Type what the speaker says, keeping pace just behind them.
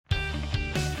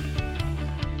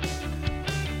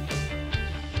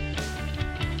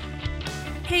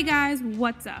Hey guys,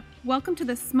 what's up? Welcome to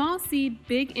the Small Seed,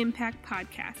 Big Impact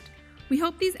podcast. We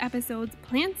hope these episodes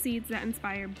plant seeds that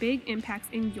inspire big impacts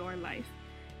in your life.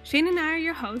 Shane and I are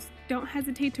your hosts. Don't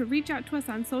hesitate to reach out to us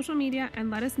on social media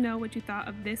and let us know what you thought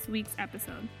of this week's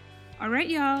episode. All right,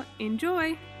 y'all,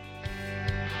 enjoy!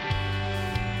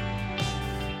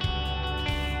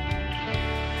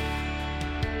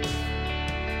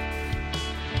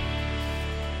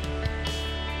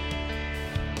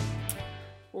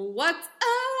 What's up?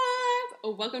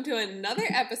 Welcome to another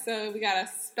episode. We got a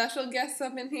special guest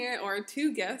up in here, or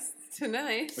two guests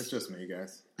tonight. It's just me,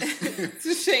 guys.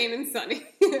 It's Shane and Sunny.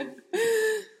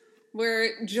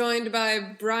 We're joined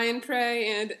by Brian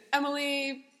Prey and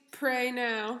Emily Pray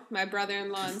Now, my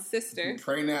brother-in-law and sister.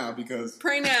 Pray now, because...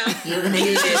 Pray now. You're going to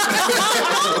need it.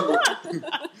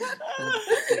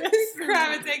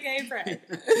 Kravitz, a.k.a. Pray.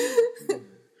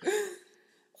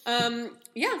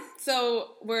 Yeah,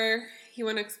 so you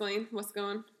want to explain what's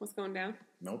going down?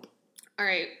 Nope. All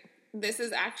right. This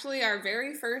is actually our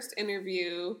very first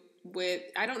interview with,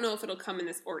 I don't know if it'll come in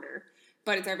this order,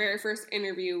 but it's our very first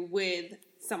interview with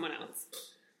someone else.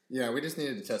 Yeah, we just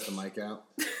needed to test the mic out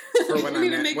for when I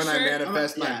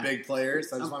manifest my big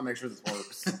players. I just want to make sure this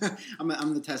works.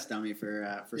 I'm the test dummy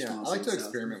for small. I like to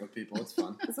experiment with people. It's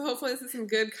fun. So hopefully this is some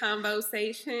good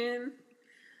conversation.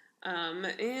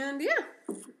 And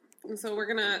yeah. So we're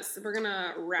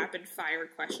gonna rapid fire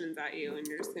questions at you, and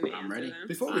you're just gonna answer ready. them.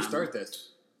 Before we start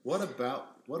this, what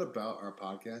about our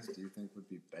podcast do you think would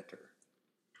be better?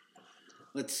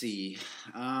 Let's see.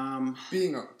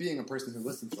 Being a person who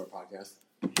listens to our podcast.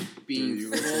 Do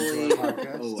you listen to our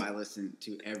podcast? Oh, I listen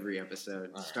to every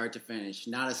episode, start to finish.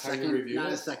 Not a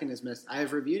a second is missed. I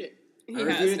have reviewed it.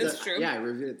 It's true. Yeah, I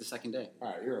reviewed it the second day. All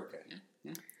right, you're okay.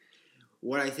 Yeah.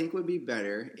 What I think would be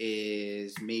better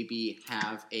is maybe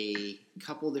have a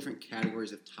couple different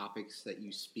categories of topics that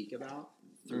you speak about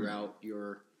throughout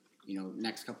your,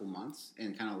 next couple months,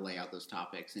 and kind of lay out those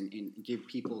topics and give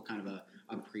people kind of a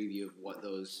preview of what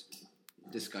those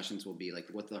discussions will be, like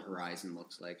what the horizon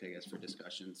looks like, I guess, for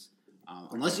discussions.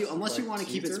 Unless you want to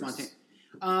keep it spontaneous.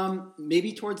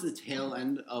 Maybe towards the tail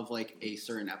end of like a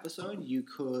certain episode, you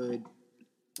could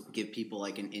give people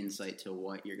like an insight to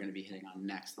what you're going to be hitting on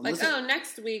next.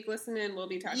 Next week, listen in, we'll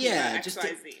be talking about X,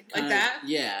 Y, Z. Like that?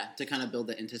 Yeah, to kind of build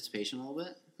the anticipation a little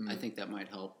bit. I think that might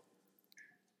help.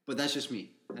 But that's just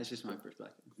me. That's just my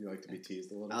perspective. You like to be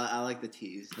teased a little? I like the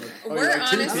tease. Yeah. We're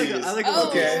honestly... I like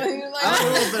okay.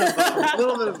 a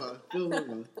little bit of both.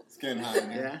 It's getting hot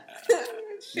in here. Yeah.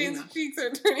 Shane's cheeks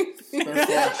are turning pink.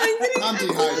 I'm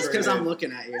dehydrated. It's because I'm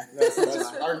looking at you. That's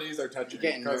our knees are touching.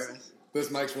 Getting nervous.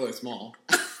 This mic's really small.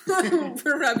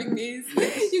 We're rubbing knees.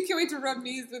 Yes. You can't wait to rub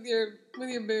knees with your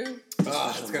boo.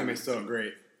 Oh, it's gonna be so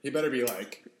great. He better be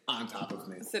like on top of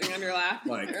me, sitting on your lap.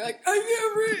 Like, you're like, I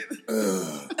can't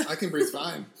breathe. I can breathe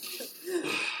fine.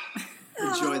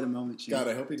 Enjoy the moment, Shane. God,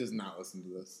 I hope he does not listen to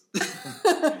this.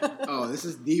 Oh, this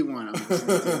is the one I'm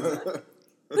listening to.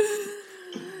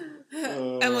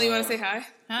 Emily, you want to say hi?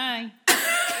 Hi.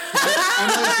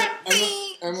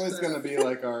 Emily's gonna be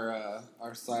like our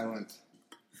silent.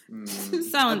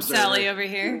 Silent Sally over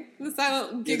here. The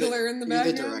silent giggler in the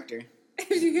background. You're the director.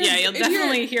 You'll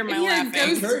definitely hear my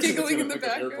laughing. Ghost giggling in the Her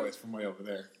background. voice from way over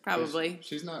there. Probably.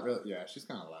 She's not really. Yeah, she's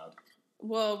kind of loud.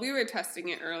 Well, we were testing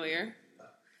it earlier.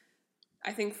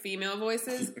 I think female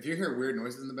voices. If you hear weird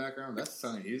noises in the background, that's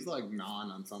Sonny. He's like gnawing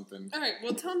on something. All right,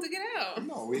 well, tell him to get out.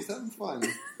 No, he's having fun.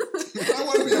 I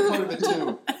want to be a part of it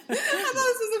too. I thought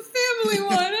this was a family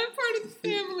one. I'm part of the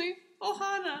family.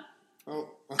 Ohana.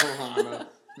 Ohana.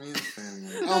 Means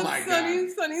family. Oh my God.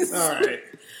 Sunny's. All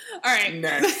right.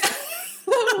 Next.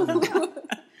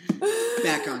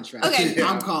 Back on track. Okay, yeah.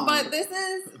 I'm calm. But this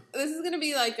is going to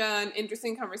be like an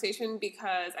interesting conversation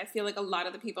because I feel like a lot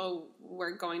of the people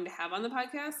we're going to have on the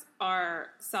podcast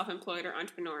are self-employed or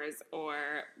entrepreneurs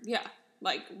or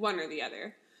like one or the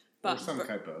other. Or some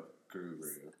type of guru.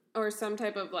 Or some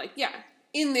type of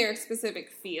in their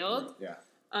specific field. Yeah.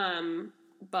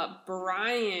 But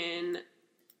Brian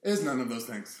is none of those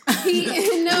things. He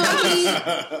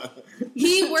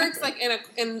works like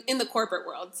in the corporate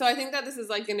world. So I think that this is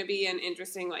like going to be an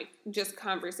interesting just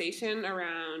conversation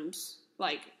around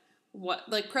what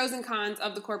pros and cons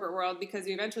of the corporate world, because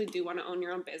you eventually do want to own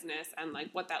your own business and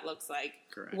what that looks like.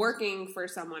 Correct. Working for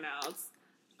someone else,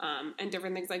 and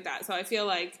different things like that. So I feel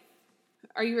like,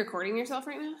 are you recording yourself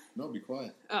right now? No, be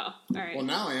quiet. Oh, all right. Well,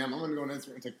 now I am. I'm going to go on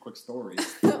Instagram and take a quick story.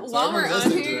 While we're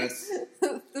on here, this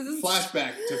is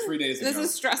flashback to 3 days ago. This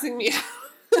is stressing me out.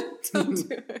 Don't do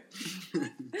it.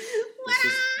 This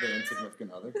is the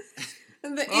insignificant other.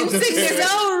 The insignificant.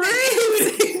 So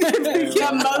rude.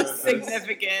 The most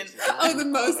significant. Oh, the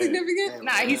most significant?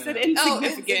 Nah, he said insignificant. Oh,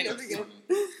 insignificant.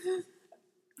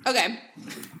 Okay.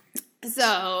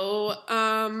 So,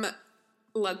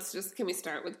 can we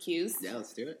start with cues? Yeah,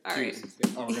 let's do it. All right.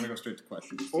 Oh, we're going to go straight to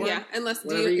questions. Or unless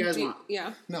whatever you guys want.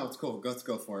 Yeah. No, it's cool. Let's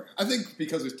go for it. I think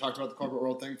because we talked about the corporate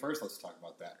world thing first, let's talk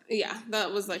about that. Yeah,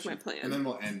 that was like my plan. And then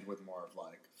we'll end with more of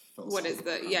like what is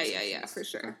the yeah, for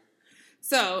sure.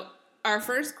 So, our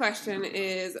first question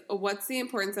is, what's the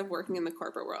importance of working in the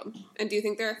corporate world? And do you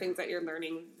think there are things that you're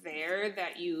learning there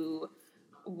that you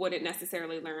wouldn't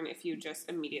necessarily learn if you just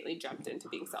immediately jumped into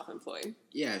being self-employed?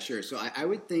 Yeah, sure. So I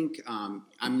would think, I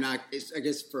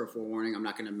guess for a forewarning, I'm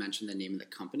not going to mention the name of the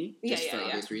company, just for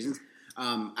obvious reasons.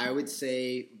 I would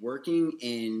say working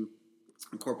in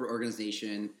a corporate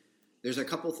organization, there's a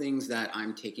couple things that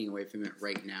I'm taking away from it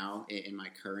right now in my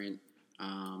current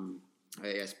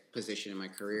position in my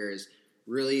career is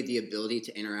really the ability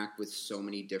to interact with so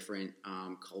many different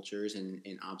cultures and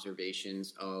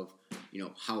observations of,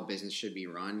 how business should be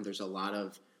run. There's a lot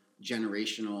of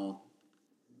generational,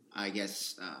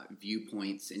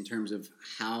 viewpoints in terms of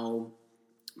how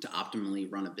to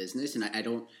optimally run a business. And I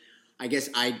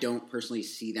don't personally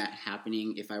see that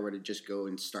happening if I were to just go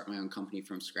and start my own company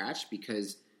from scratch,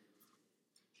 because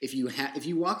if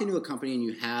you walk into a company and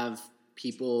you have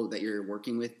people that you're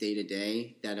working with day to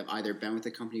day that have either been with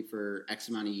the company for X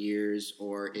amount of years,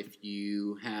 or if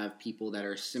you have people that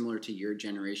are similar to your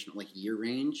generation, like year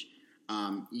range,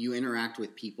 you interact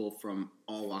with people from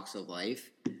all walks of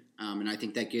life. And I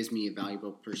think that gives me a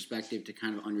valuable perspective to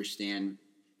kind of understand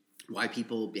why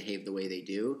people behave the way they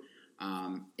do.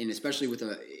 And especially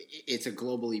it's a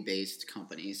globally based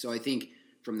company. So I think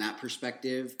from that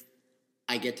perspective,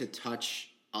 I get to touch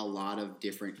a lot of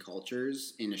different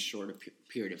cultures in a short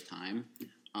period of time,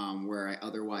 where I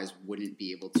otherwise wouldn't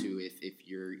be able to if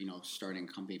you're, starting a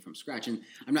company from scratch. And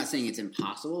I'm not saying it's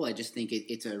impossible. I just think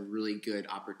it's a really good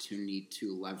opportunity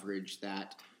to leverage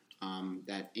that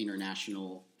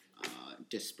international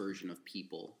dispersion of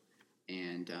people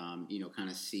and, kind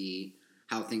of see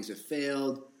how things have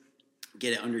failed,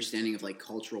 get an understanding of like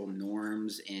cultural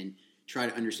norms, and try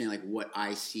to understand like what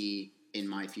I see in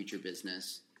my future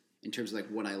business in terms of like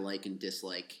what I like and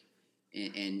dislike,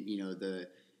 and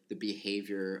the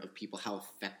behavior of people, how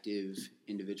effective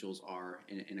individuals are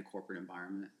in a corporate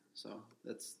environment. So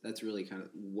that's really kind of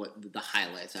what the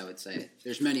highlights, I would say.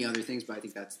 There's many other things, but I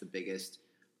think that's the biggest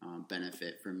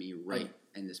benefit for me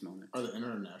in this moment. Are the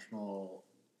international,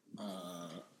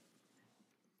 I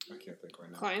can't think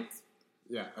right now. Clients?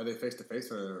 Yeah. Are they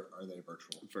face-to-face or are they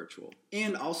virtual? Virtual.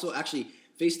 And also actually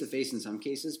face-to-face in some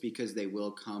cases, because they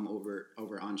will come over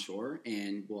onshore,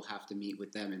 and we'll have to meet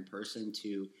with them in person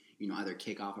to, either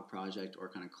kick off a project or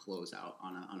kind of close out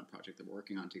on a project that we're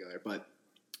working on together. But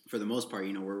for the most part,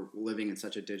 we're living in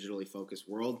such a digitally focused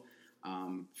world.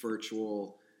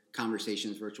 Virtual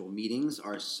conversations, virtual meetings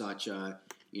are such a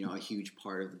huge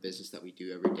part of the business that we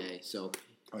do every day. So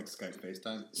like Skype,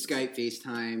 FaceTime? Skype,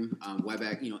 FaceTime,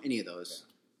 WebEx, any of those.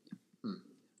 Yeah.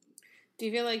 Do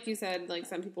you feel like you said, like,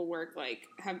 some people work, like,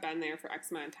 have been there for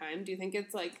X amount of time? Do you think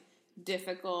it's, like,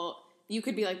 difficult? You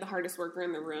could be, like, the hardest worker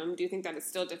in the room. Do you think that it's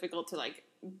still difficult to, like,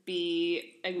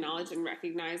 be acknowledged and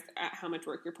recognized at how much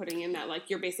work you're putting in, that,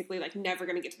 like, you're basically, like, never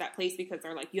going to get to that place because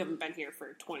they're, like, you haven't been here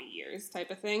for 20 years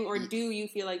type of thing? Or do you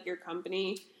feel like your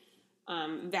company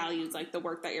values, like, the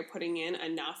work that you're putting in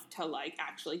enough to, like,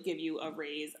 actually give you a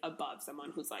raise above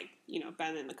someone who's, like,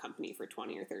 been in the company for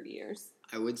 20 or 30 years?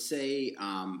 I would say,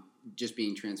 just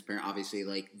being transparent, obviously,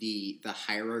 like the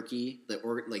hierarchy,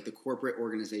 the corporate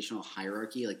organizational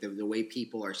hierarchy, like the way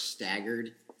people are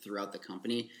staggered throughout the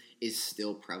company is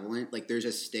still prevalent. Like, there's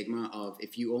a stigma of,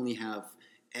 if you only have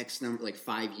X number, like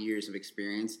 5 years of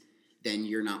experience, then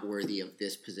you're not worthy of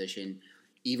this position,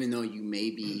 even though you may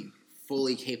be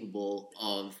fully capable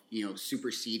of,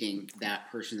 superseding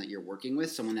that person that you're working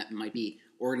with, someone that might be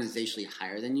organizationally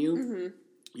higher than you. Mm-hmm.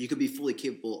 You could be fully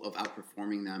capable of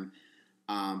outperforming them.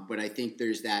 But I think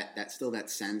there's that still that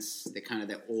sense,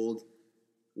 that old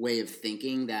way of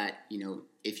thinking that,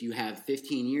 if you have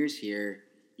 15 years here,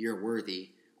 you're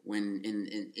worthy, when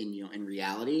in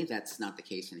reality, that's not the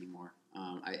case anymore.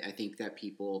 I think that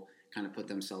people kind of put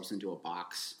themselves into a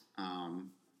box,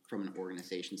 from an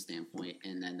organization standpoint,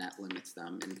 and then that limits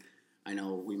them. And I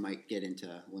know we might get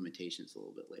into limitations a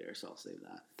little bit later, so I'll save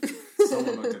that.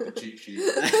 Someone looked at the cheat sheet.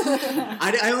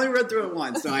 I only read through it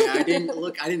once, so I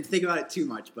didn't think about it too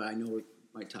much, but I know we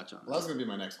might touch on it. Well, that's going to be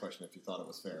my next question, if you thought it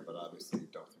was fair, but obviously you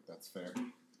don't think that's fair.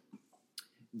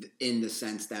 In the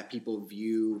sense that people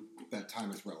view that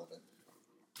time is relevant.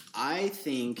 I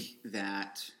think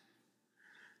that,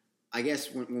 I guess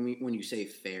when you say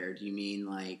fair, do you mean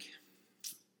like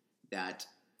that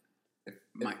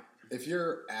if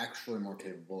you're actually more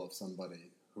capable of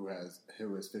somebody who is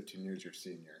 15 years your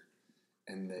senior,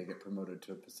 and they get promoted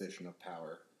to a position of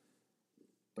power,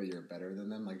 but you're better than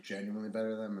them, like genuinely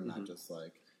better than them, and not just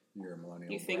like you're a millennial.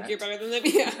 You think you're better than them?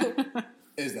 Yeah.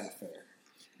 Is that fair?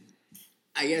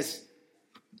 I guess,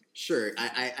 sure.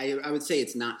 I would say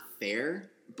it's not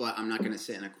fair, but I'm not going to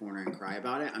sit in a corner and cry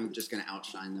about it. I'm just going to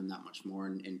outshine them that much more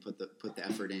and put the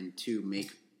effort in to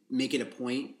make it a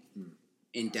point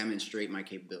and demonstrate my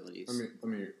capabilities. Let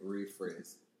me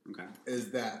rephrase. Okay.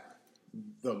 Is that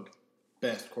the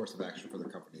best course of action for the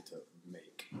company to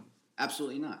make?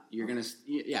 Absolutely not. You're going to,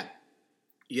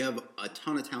 you have a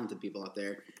ton of talented people out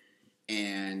there,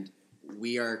 and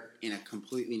we are in a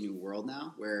completely new world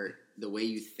now where the way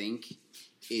you think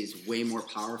is way more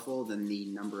powerful than the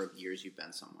number of years you've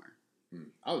been somewhere.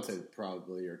 I would say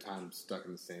probably your time stuck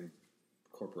in the same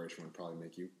corporation would probably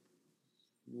make you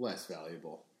less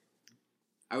valuable.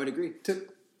 I would agree.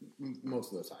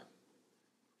 Most of the time.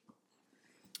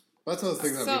 That's one of the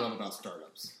things that we love about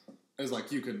startups. Is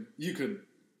like you could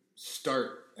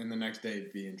start and the next day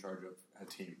be in charge of a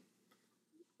team.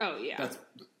 Oh yeah.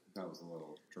 That was a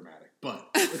little dramatic, but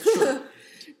it's true.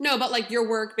 No, but like your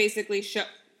work basically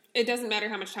it doesn't matter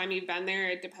how much time you've been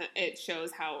there. It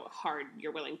shows how hard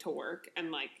you're willing to work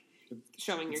and like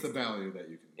showing the value that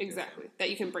you can that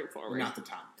you can bring forward, not the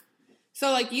time.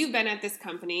 So like you've been at this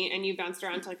company and you've bounced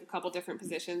around to like a couple different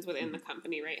positions within the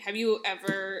company, right? Have you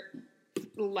ever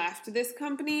left this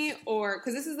company, or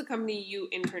because this is the company you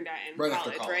interned at in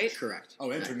college, right? Correct.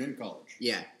 Oh, interned in college.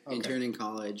 Yeah, okay. Interned in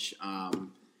college.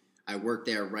 I worked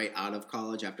there right out of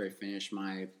college after I finished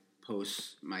my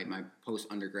post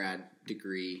undergrad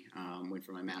degree. Went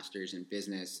for my master's in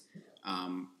business.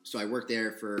 So I worked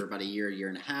there for about a year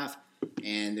and a half,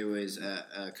 and there was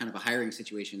a kind of a hiring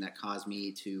situation that caused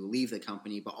me to leave the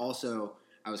company. But also,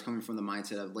 I was coming from the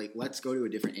mindset of like, let's go to a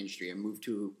different industry and move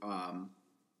to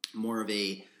more of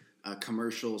a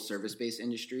commercial service-based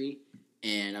industry.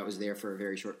 And I was there for a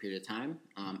very short period of time.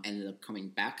 Ended up coming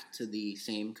back to the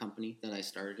same company that I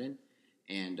started in,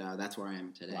 and that's where I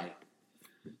am today. Right.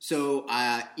 So,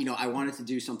 I wanted to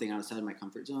do something outside of my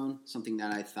comfort zone, something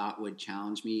that I thought would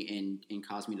challenge me and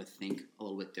cause me to think a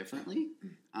little bit differently,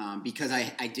 because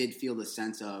I did feel the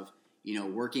sense of,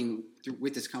 working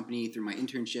with this company through my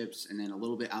internships and then a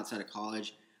little bit outside of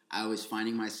college, I was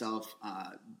finding myself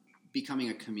becoming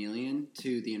a chameleon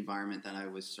to the environment that I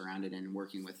was surrounded in and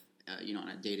working with, on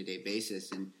a day-to-day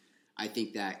basis. And I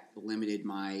think that limited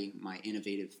my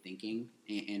innovative thinking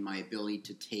and my ability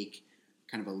to take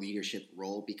kind of a leadership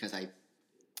role, because I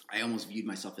almost viewed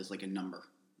myself as like a number.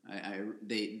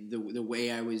 The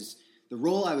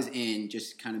role I was in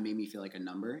just kind of made me feel like a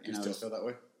number. Do you still feel that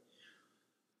way?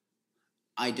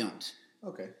 I don't.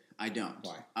 Okay. I don't.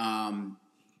 Why?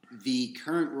 The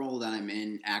current role that I'm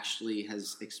in actually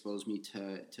has exposed me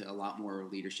to a lot more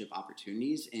leadership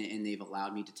opportunities, and they've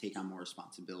allowed me to take on more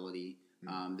responsibility.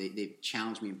 They've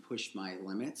challenged me and pushed my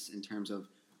limits in terms of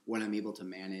what I'm able to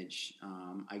manage.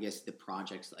 I guess the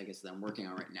projects that I'm working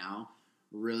on right now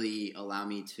really allow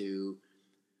me to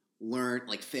learn,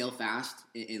 like fail fast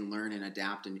and learn and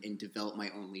adapt and develop my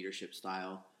own leadership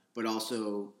style, but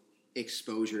also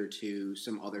exposure to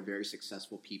some other very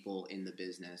successful people in the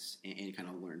business and kind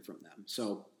of learn from them.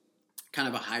 So kind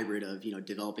of a hybrid of,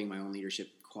 developing my own leadership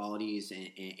qualities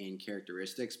and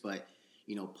characteristics, but,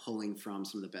 pulling from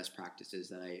some of the best practices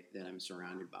that I'm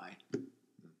surrounded by.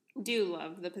 Do you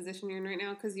love the position you're in right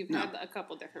now? Because you've had a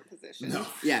couple different positions. No.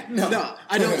 Yeah. No,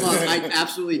 I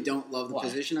absolutely don't love the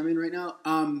position I'm in right now.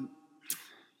 I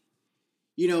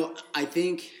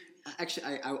think,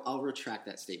 actually, I'll retract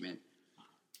that statement.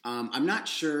 I'm not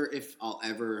sure if I'll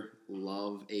ever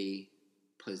love a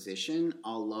position.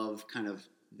 I'll love kind of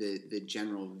the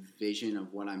general vision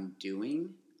of what I'm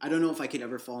doing. I don't know if I could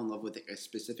ever fall in love with a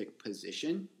specific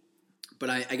position, but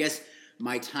I guess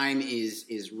my time is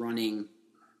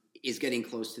getting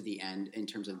close to the end in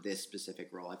terms of this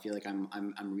specific role. I feel like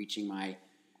I'm reaching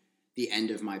the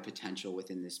end of my potential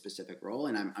within this specific role,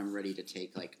 and I'm ready to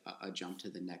take like a jump to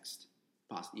the next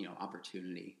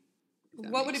opportunity.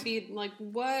 What would it be like?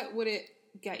 What would it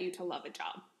get you to love a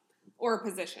job or a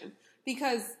position?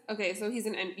 Because so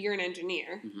you're an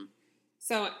engineer. Mm-hmm.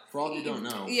 So for all of you don't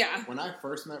know, when I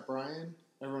first met Brian,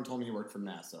 everyone told me he worked for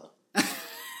NASA.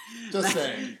 Just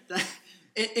saying.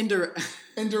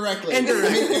 Indirectly.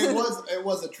 It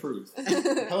was a truth.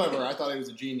 However, I thought he was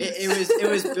a genius.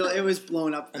 It was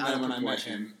blown up. And then when I met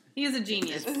him, He is a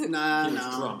genius. He was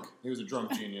drunk. He was a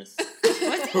drunk genius.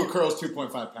 Who curls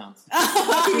 2.5 pounds. I'm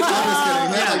just kidding.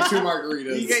 He had like 2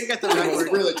 margaritas. You got the It right was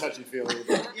word. really touchy-feely.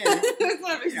 But Yeah. That's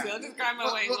not a big deal. Just grab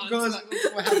my way once.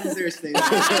 What happens there stays.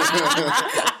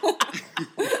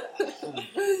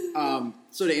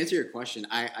 So to answer your question,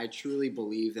 I truly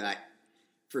believe that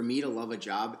for me to love a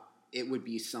job, it would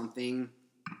be something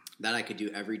that I could do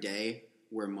every day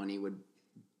where money would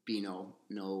be no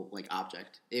like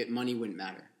object. Money wouldn't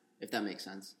matter, if that makes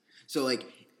sense. So like,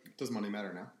 does money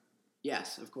matter now?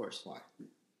 yes, of course. Why?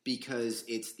 Because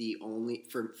it's the only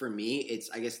for me, it's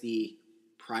I guess the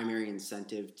primary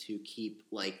incentive to keep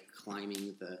like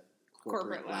climbing the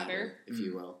corporate ladder, if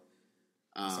you will.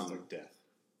 Sounds like death.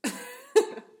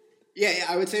 Yeah,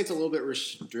 I would say it's a little bit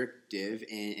restrictive,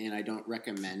 and I don't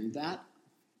recommend that.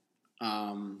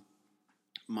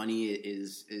 Money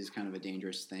is kind of a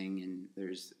dangerous thing, and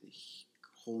there's a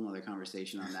whole other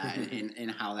conversation on that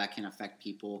and how that can affect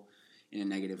people in a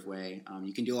negative way.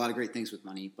 You can do a lot of great things with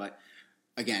money, but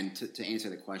again, to answer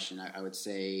the question, I would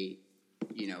say,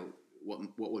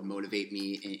 what would motivate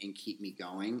me and keep me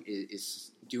going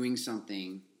is doing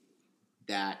something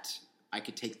that I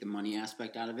could take the money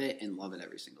aspect out of it and love it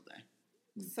every single day.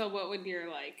 So what would your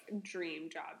dream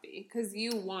job be? Because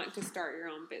you want to start your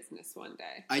own business one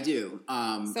day. I do.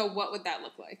 So what would that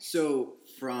look like? So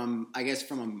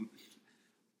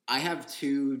I have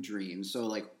 2 dreams.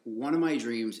 So one of my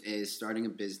dreams is starting a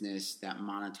business that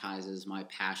monetizes my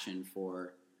passion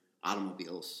for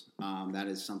automobiles. That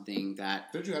is something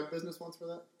that... Did you have a business once for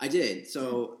that? I did.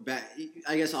 So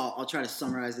I guess I'll try to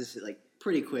summarize this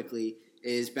pretty quickly.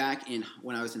 Is back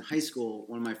when I was in high school,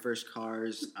 one of my first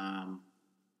cars,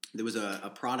 there was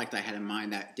a product I had in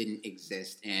mind that didn't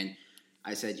exist. And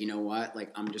I said, you know what?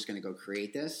 I'm just going to go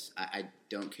create this. I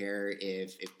don't care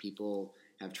if people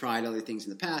have tried other things in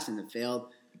the past and have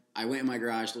failed. I went in my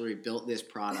garage, literally built this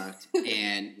product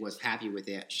and was happy with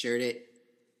it. Shared it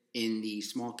in the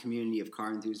small community of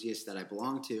car enthusiasts that I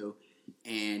belong to.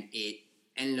 And it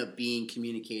ended up being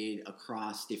communicated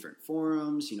across different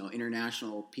forums.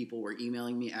 International people were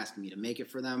emailing me, asking me to make it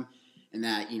for them. And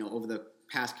that, over the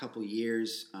past couple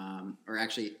years, or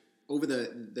actually over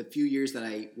the few years that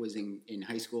I was in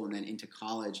high school and then into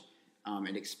college,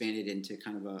 it expanded into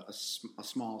kind of a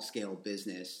small scale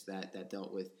business that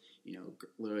dealt with,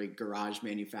 literally garage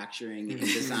manufacturing and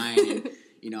design. And,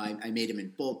 I made them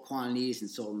in bulk quantities and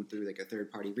sold them through a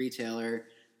third party retailer.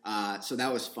 So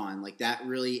that was fun. That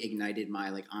really ignited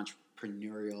my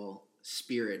entrepreneurial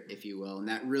spirit, if you will. And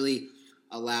that really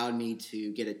allowed me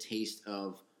to get a taste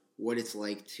of what it's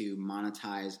like to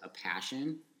monetize a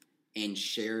passion and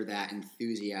share that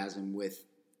enthusiasm with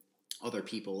other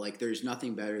people. There's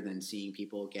nothing better than seeing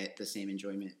people get the same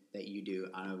enjoyment that you do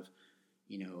out of,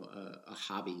 a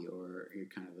hobby or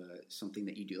kind of something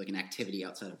that you do, an activity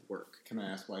outside of work. Can I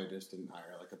ask why you just didn't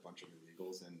hire a bunch of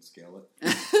illegals and scale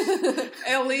it?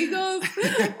 Illegals?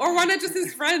 Or why not just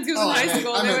his friends? He was in high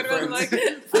school. They would have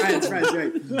been friends,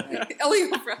 right.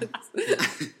 Illegal friends.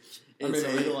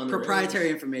 It's proprietary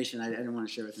information I didn't want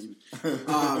to share with him.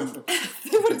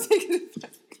 They would have taken it.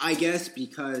 I guess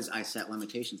because I set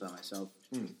limitations on myself.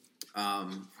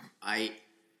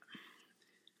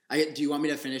 Do you want me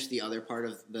to finish the other part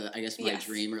of my Yes.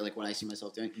 dream or what I see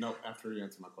myself doing? Nope, after you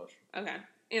answer my question. Okay.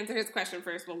 Answer his question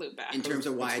first. We'll loop back. In terms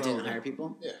of why I didn't hire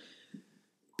people? Yeah.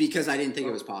 Because I didn't think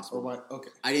it was possible. Or why? Okay.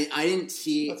 I didn't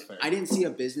see That's fair. I didn't see a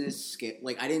business scale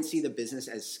I didn't see the business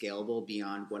as scalable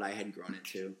beyond what I had grown it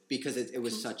to because it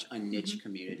was such a niche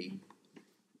community.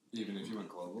 Even if you went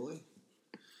globally?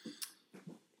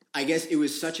 I guess it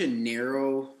was such a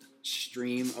narrow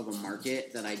stream of a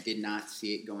market that I did not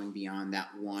see it going beyond that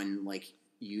one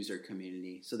user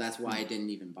community. So that's why I didn't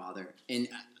even bother. And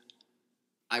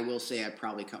I will say I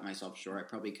probably cut myself short. I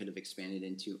probably could have expanded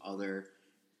into other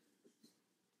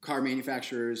car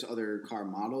manufacturers, other car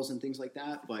models and things like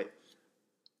that. But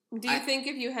do you think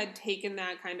if you had taken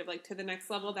that kind of to the next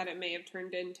level that it may have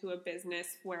turned into a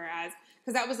business, whereas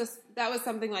because that was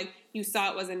something you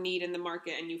saw it was a need in the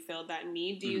market and you filled that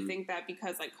need? Do you think that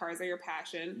because cars are your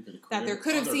passion that there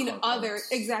could have seen other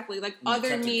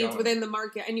other needs within the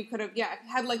market and you could have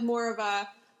had more of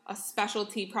a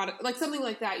specialty product something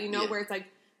like that where it's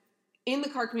in the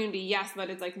car community, yes, but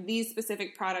it's these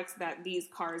specific products that these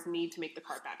cars need to make the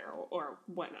car better or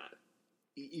whatnot.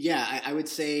 Yeah, I would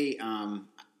say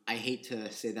I hate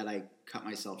to say that I cut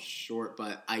myself short,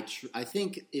 but I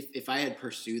think if I had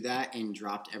pursued that and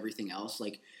dropped everything else,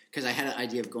 because I had an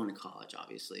idea of going to college,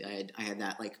 obviously. I had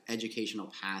that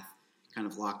educational path kind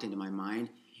of locked into my mind,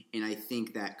 and I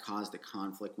think that caused a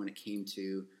conflict when it came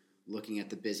to looking at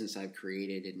the business I've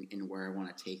created and where I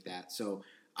want to take that. So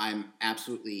I'm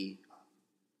absolutely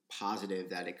positive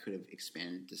that it could have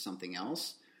expanded to something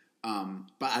else.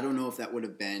 But I don't know if that would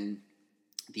have been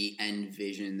the end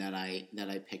vision that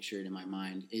I pictured in my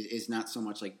mind. It's not so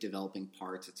much like developing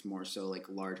parts; it's more so like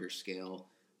larger scale.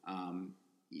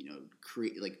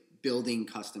 Create like building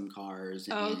custom cars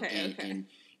and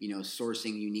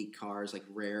sourcing unique cars, like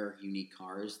rare unique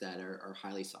cars that are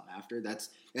highly sought after. That's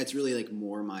really like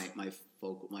more my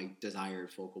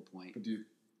desired focal point. But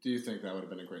do you think that would have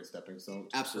been a great stepping stone?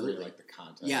 Absolutely. Really, like the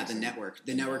context. Yeah, the network.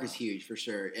 The network is huge for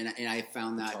sure, and I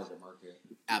found that target market.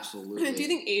 Absolutely. Do you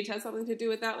think age has something to do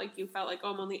with that? Like you felt like,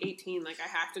 oh, I'm only 18, like I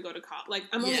have to go to college. Like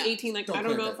I'm only 18, like I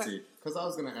don't know if because I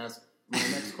was going to ask my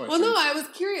next question. Well, no, I was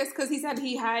curious because he said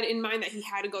he had in mind that he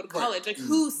had to go to college. Like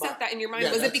who set that in your mind?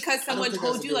 Was it because someone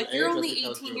told you like you're only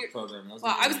 18 years old?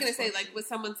 Well, I was going to say like was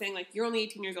someone saying like you're only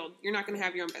 18 years old, you're not going to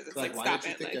have your own business. Like why stop did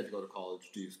you it. think you had to go to college?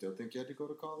 Do you still think you had to go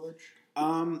to college?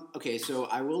 Okay, so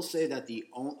I will say that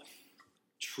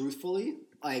truthfully,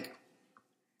 like,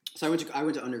 so I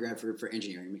went to undergrad for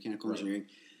engineering, mechanical engineering,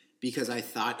 because I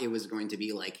thought it was going to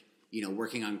be like,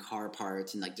 working on car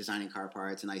parts and like designing car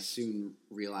parts, and I soon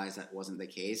realized that wasn't the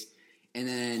case. And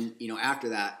then, after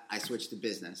that, I switched to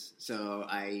business. So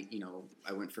I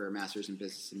went for a master's in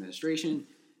business administration.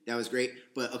 That was great.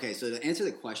 But okay, so to answer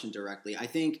the question directly, I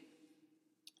think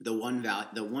the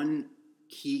one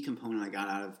key component I got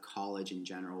out of college in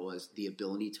general was the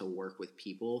ability to work with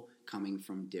people coming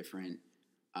from different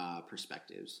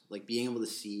perspectives, like being able to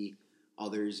see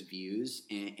others' views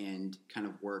and kind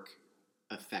of work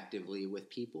effectively with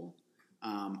people.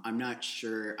 I'm not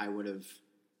sure I would have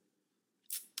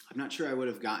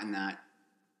gotten that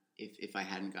if I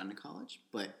hadn't gone to college,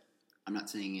 but I'm not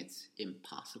saying it's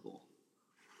impossible.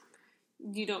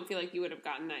 You don't feel like you would have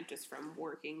gotten that just from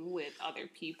working with other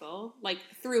people, like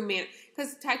through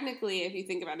because technically, if you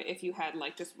think about it, if you had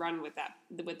like just run with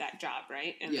that job,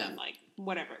 right, and then like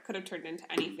whatever, it could have turned into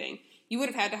anything. You would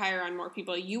have had to hire on more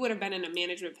people. You would have been in a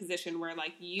management position where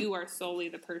like you are solely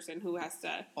the person who has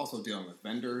to also dealing with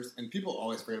vendors, and people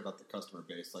always forget about the customer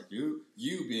base. Like you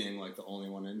being like the only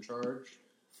one in charge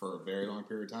for a very long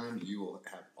period of time, you will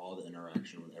have all the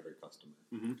interaction with every customer.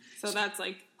 Mm-hmm. So that's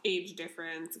like age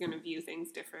difference, going to view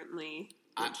things differently.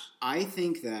 I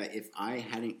think that if I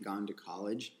hadn't gone to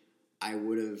college, I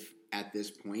would have, at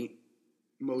this point,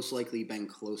 most likely been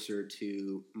closer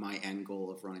to my end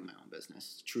goal of running my own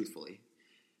business, truthfully.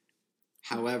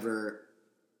 However,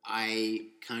 I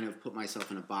kind of put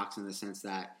myself in a box in the sense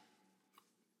that,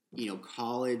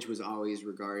 college was always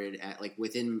regarded at, like,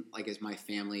 within, like, as my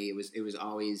family, it was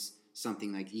always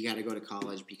something like, you got to go to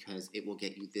college because it will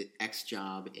get you the X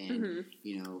job and,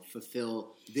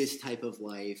 fulfill this type of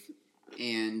life.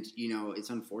 And, it's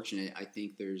unfortunate. I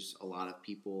think there's a lot of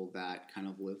people that kind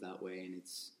of live that way, and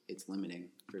it's limiting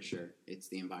for sure. It's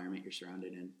the environment you're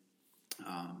surrounded in.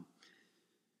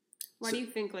 Why do you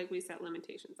think like we set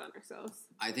limitations on ourselves?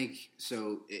 I think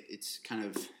so. It's kind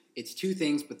of, it's two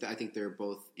things, but I think they're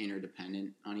both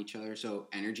interdependent on each other. So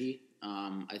energy,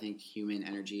 I think human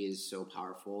energy is so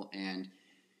powerful, and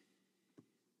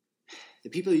the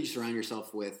people you surround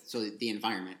yourself with, so the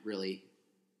environment really,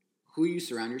 who you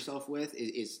surround yourself with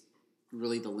is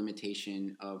really the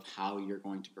limitation of how you're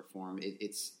going to perform.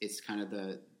 It's kind of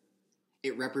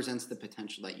it represents the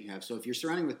potential that you have. So if you're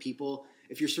surrounding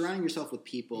yourself with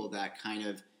people that kind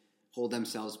of hold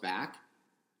themselves back,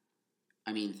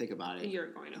 I mean, think about it.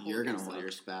 You're going to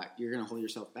hold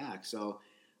yourself back. So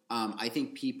I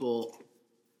think people,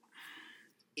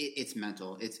 it's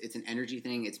mental. It's an energy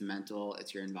thing. It's mental.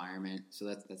 It's your environment. So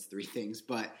that's three things.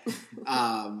 But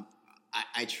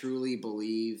I truly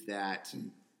believe that.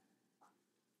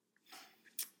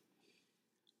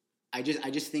 I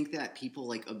just think that people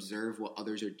like observe what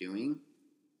others are doing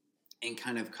and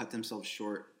kind of cut themselves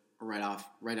short right out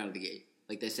of the gate.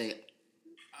 Like they say,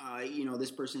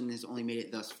 this person has only made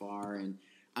it thus far, and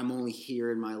I'm only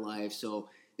here in my life. So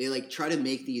they like try to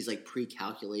make these like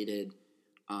pre-calculated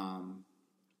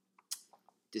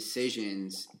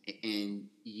decisions and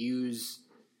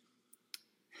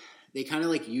they kind of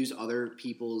like use other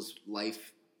people's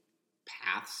life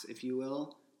paths, if you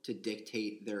will, to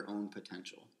dictate their own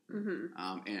potential. Mm-hmm.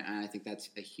 And I think that's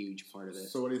a huge part of it.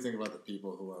 So what do you think about the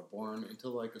people who are born into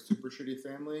like a super shitty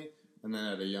family and then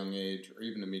at a young age or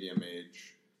even a medium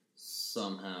age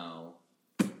somehow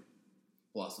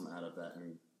blossom out of that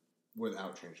and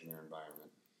without changing their environment?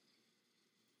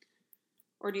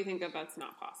 Or do you think that that's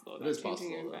not possible without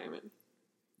changing your environment?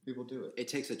 People do it. It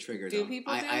takes a trigger. Do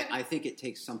people do it? I think it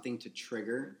takes something to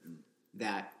trigger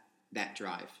that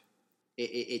drive.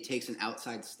 It takes an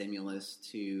outside stimulus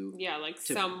to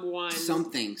someone,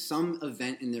 something, some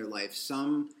event in their life,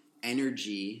 some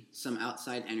energy, some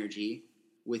outside energy,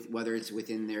 with whether it's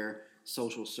within their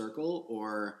social circle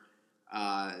or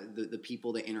the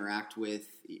people they interact with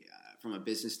from a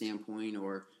business standpoint,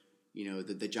 or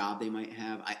the job they might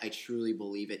have. I truly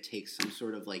believe it takes some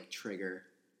sort of like trigger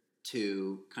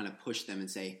to kind of push them and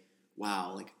say,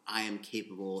 wow, like I am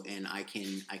capable and I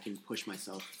can push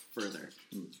myself further.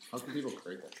 How can people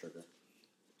create that trigger?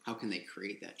 How can they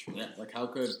create that trigger? Yeah, like how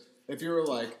could, if you were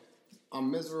like, I'm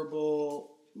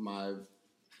miserable, my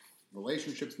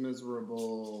relationship's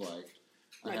miserable, like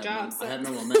I have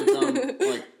no momentum,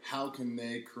 like how can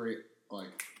they create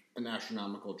like an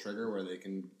astronomical trigger where they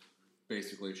can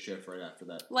basically shift right after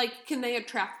that? Like, can they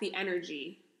attract the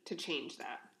energy to change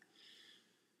that?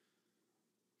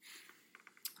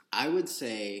 I would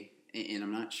say, and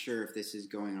I'm not sure if this is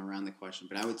going around the question,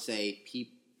 but I would say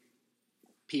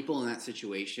people in that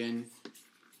situation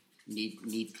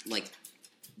need like,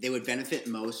 they would benefit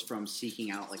most from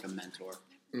seeking out like a mentor.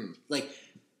 Like,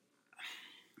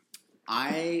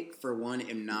 I, for one,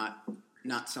 am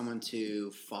not someone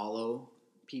to follow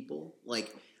people.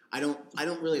 Like, I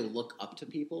don't really look up to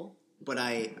people, but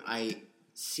I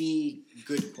see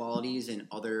good qualities in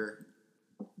other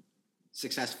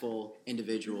successful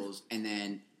individuals, and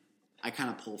then I kind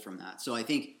of pull from that. So I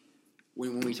think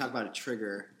when we talk about a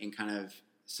trigger and kind of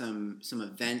some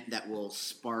event that will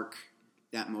spark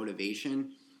that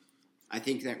motivation, I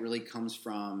think that really comes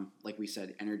from, like we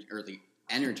said,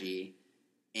 energy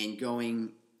and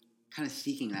going kind of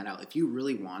seeking that out. If you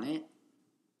really want it,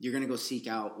 you're going to go seek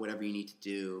out whatever you need to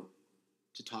do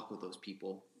to talk with those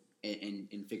people and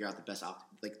figure out the best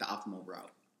the optimal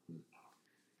route.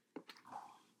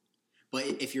 But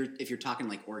if you're talking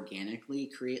like organically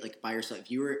create, like by yourself,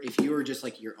 if you were just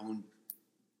like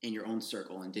in your own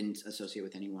circle and didn't associate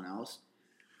with anyone else,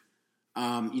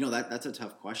 that's a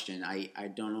tough question.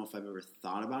 I don't know if I've ever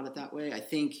thought about it that way. I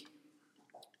think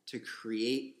to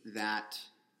create that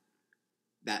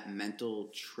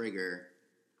mental trigger,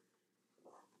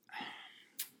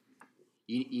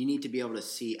 you need to be able to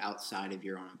see outside of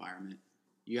your own environment.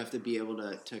 You have to be able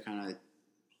to kind of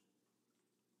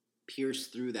pierce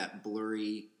through that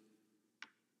blurry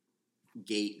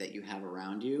gate that you have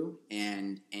around you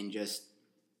and just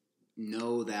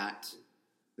know that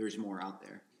there's more out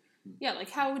there. Yeah, like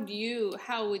how would you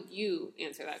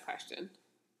answer that question?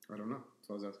 I don't know. That's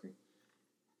what I was asking.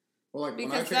 Well, like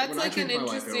because when I changed my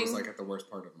life, it was like at the worst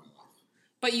part of my life.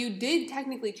 But you did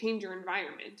technically change your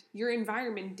environment. Your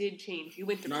environment did change. You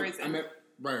went to prison.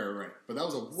 Right. But that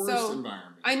was a worse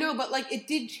environment. I know, but like it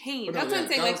did change. That's what I'm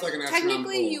saying. Like an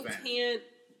technically, you event. can't.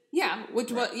 Yeah,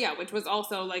 which was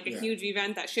also like a huge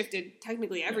event that shifted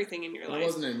technically everything in your life. It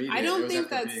wasn't immediate. I don't think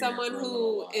that someone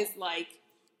who is like.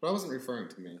 But I wasn't referring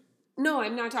to me. No,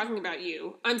 I'm not talking about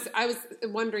you. I was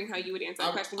wondering how you would answer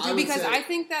that question too, because I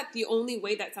think that the only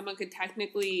way that someone could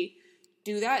technically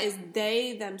do that is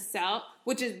they themselves,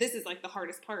 this is like the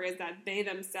hardest part, is that they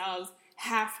themselves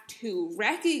have to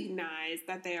recognize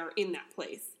that they are in that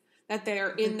place, that they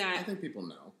are in that. I think people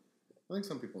know. I think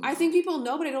some people know. I think people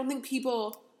know, but I don't think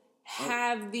people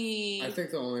have the. I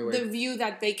think the only way. The view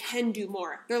that they can do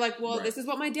more. They're like, well, Right. This is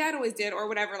what my dad always did, or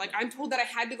whatever. Like, I'm told that I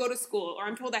had to go to school, or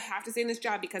I'm told I have to stay in this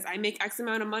job because I make X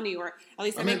amount of money, or at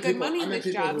least I make good money in this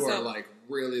job. I mean, people who are like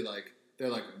really like they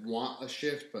like want a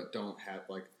shift, but don't have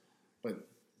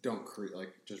don't create, like,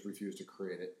 just refuse to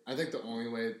create it. I think the only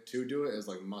way to do it is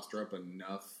like muster up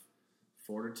enough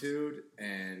fortitude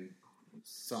and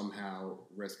somehow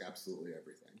risk absolutely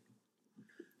everything.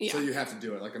 Yeah. So you have to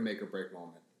do it like a make or break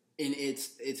moment. And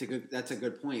that's a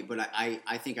good point. But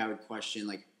I think I would question,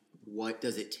 like, what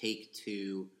does it take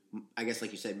to, I guess,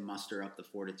 like you said, muster up the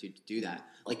fortitude to do that?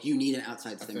 Like, you need an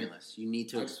outside stimulus. You need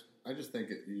to. I just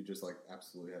think you just like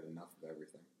absolutely had enough of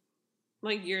everything.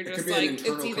 Like you're just like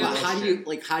it's either.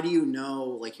 How do you know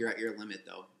like you're at your limit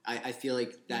though? I feel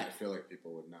like that. I feel like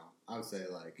people would know. I would say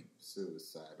like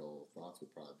suicidal thoughts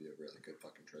would probably be a really good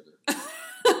fucking trigger.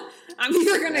 I'm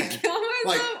either gonna kill myself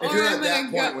like if or you're I'm at that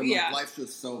gonna point go. when Yeah. like, life's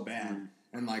just so bad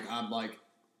and like I'm like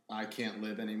I can't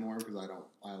live anymore because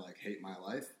I like hate my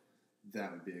life.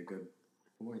 That would be a good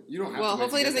point. You don't have. Well, to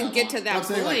hopefully, it doesn't get to that I'm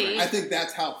saying, point. like, I think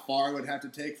that's how far it would have to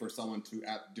take for someone to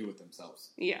do it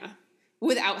themselves. Yeah.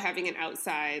 Without having an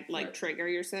outside, like, Right. trigger,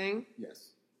 you're saying? Yes.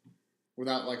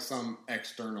 Without, like, some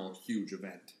external huge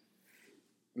event.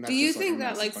 Do you think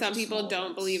that, like, some people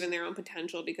don't believe in their own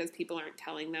potential because people aren't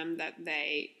telling them that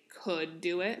they could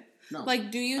do it? No. Like,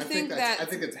 do you think that... I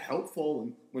think it's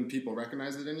helpful when people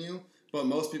recognize it in you, but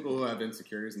most people who have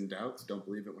insecurities and doubts don't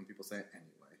believe it when people say it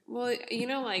anyway. Well,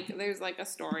 like there's like a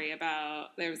story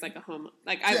about there was like a home.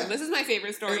 Like Yeah. this is my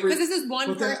favorite story because this is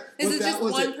one person. This is just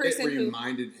one person It who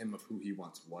reminded him of who he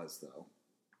once was, though,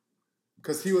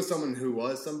 because he was someone who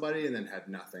was somebody and then had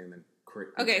nothing, and then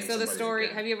Okay, so the story.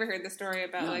 Again. Have you ever heard the story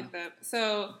about No. like the?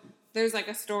 So there's like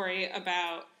a story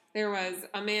about there was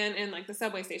a man in like the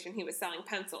subway station. He was selling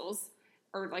pencils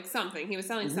or like something. He was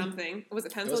selling something. Was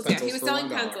it pencils? pencils He was for selling $1.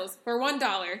 pencils for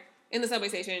 $1 in the subway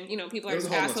station. People It are was just a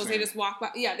homeless assholes. man. They just walk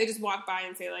by. Yeah, they just walk by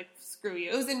and say like "screw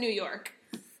you." It was in New York.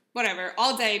 Whatever.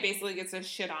 All day basically gets a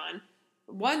shit on.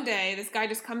 One day, this guy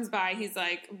just comes by. He's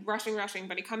like rushing,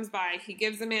 but he comes by. He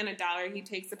gives the man $1. He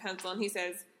takes the pencil and he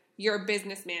says, "You're a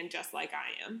businessman just like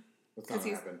I am." That's not what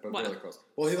happened, but what? really close.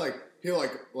 Well, he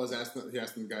asked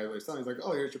the guy who was selling. He's like,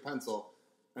 "Oh, here's your pencil,"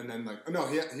 and then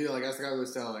he asked the guy who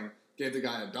was selling, gave the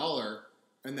guy $1,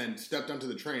 and then stepped onto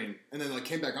the train, and then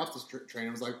came back off the train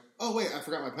and was like, "Oh wait, I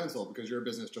forgot my pencil because you're a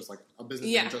businessman just like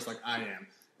I am."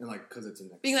 And because it's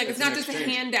an being like it's not just a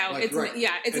handout. It's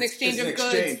an exchange of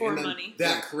goods for money.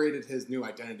 That created his new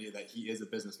identity that he is a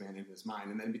businessman in his mind,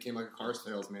 and then he became like a car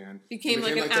salesman. Became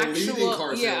like an the actual leading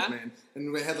car salesman,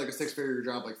 and we had like a 6-figure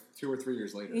job 2 or 3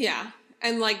 years later. Yeah,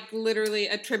 and literally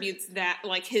attributes that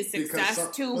his success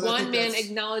to one man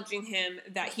acknowledging him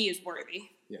that he is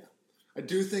worthy. Yeah, I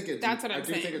do think it's. That's what I'm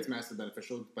saying. I do think it's massively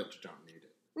beneficial, but you don't need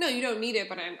it. No, you don't need it.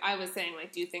 But I was saying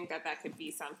do you think that could be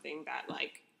something that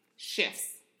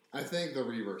shifts? I think the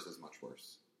reverse is much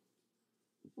worse.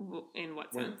 In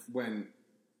what sense? When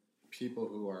people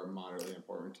who are moderately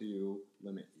important to you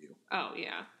limit you. Oh,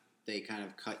 yeah. They kind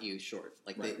of cut you short.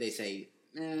 Right. They say,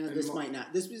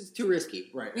 this is too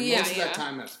risky. Right. And most of that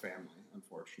time, that's family,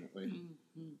 unfortunately.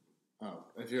 Mm-hmm. Oh,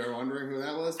 if you're wondering who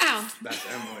that was, that's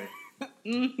Emily.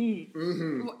 Mm-hmm.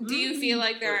 Mm-hmm. Do you feel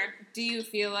like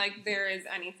there is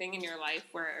anything in your life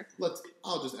where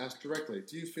I'll just ask directly.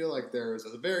 Do you feel like there is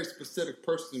a very specific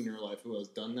person in your life who has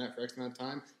done that for X amount of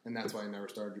time, and that's why you never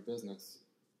started your business?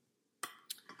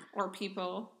 Or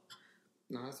people?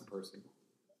 No, that's a person.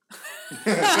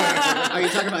 Are you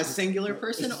talking about a singular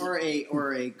person or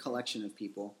a collection of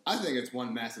people? I think it's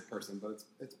one massive person, but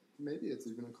maybe it's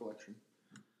even a collection.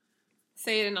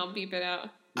 Say it and I'll beep it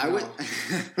out. No. I would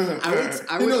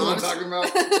You know what I'm talking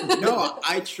about? No,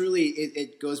 I truly,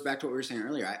 it goes back to what we were saying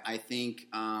earlier. I think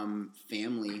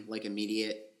family,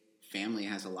 immediate family,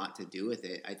 has a lot to do with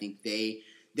it. I think they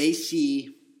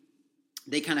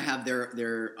kind of have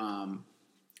their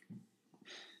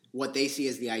what they see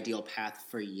as the ideal path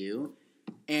for you.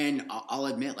 And I'll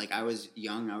admit, I was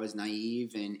young, I was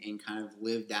naive, and kind of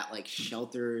lived that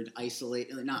sheltered,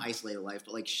 not isolated life,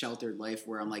 but sheltered life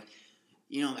where I'm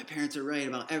my parents are right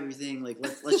about everything.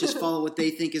 Let's just follow what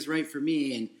they think is right for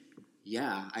me. And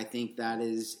yeah, I think that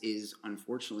is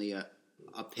unfortunately a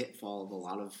pitfall of a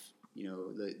lot of,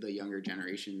 the younger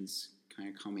generations kind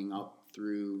of coming up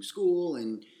through school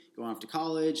and going off to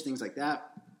college, things like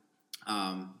that.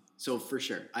 So for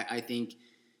sure, I think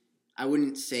I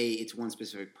wouldn't say it's one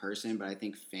specific person, but I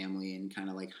think family and kind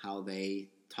of how they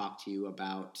talk to you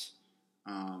about,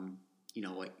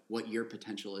 what your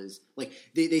potential is.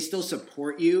 They still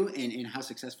support you and how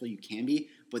successful you can be,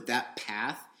 but that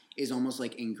path is almost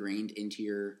ingrained into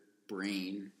your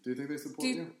brain. Do you think they support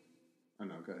you? Oh,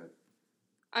 no, go ahead.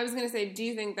 I was going to say, do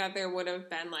you think that there would have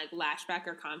been lashback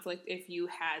or conflict if you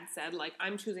had said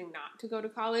I'm choosing not to go to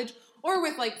college, or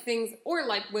with things, or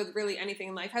with really anything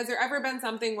in life? Has there ever been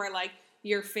something where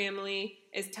your family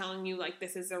is telling you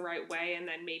this is the right way, and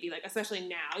then maybe especially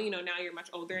now, now you're much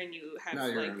older and you have now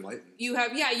you're enlightened. you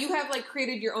have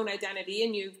created your own identity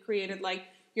and you've created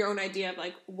your own idea of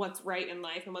what's right in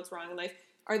life and what's wrong in life.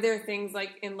 Are there things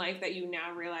in life that you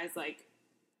now realize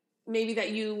maybe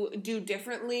that you do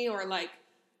differently, or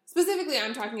specifically,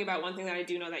 I'm talking about one thing that I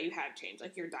do know that you have changed,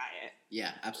 your diet.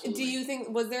 Yeah, absolutely. Do you think,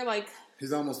 was there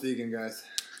He's almost vegan, guys.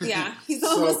 Yeah, he's So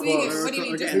almost close. vegan. What do you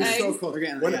mean, just We're eggs? so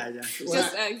close.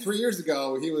 Just eggs. 3 years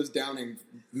ago, he was downing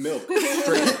milk,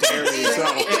 straight dairy. So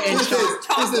And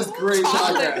this is great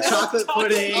progress. Chocolate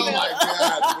pudding. Oh my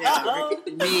god!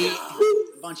 Yeah, meat,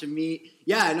 a bunch of meat.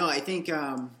 Yeah, no, I think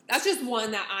That's just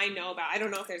one that I know about. I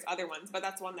don't know if there's other ones, but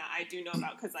that's one that I do know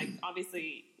about because,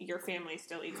 obviously, your family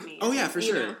still eats meat. Oh yeah, for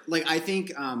sure. Know? I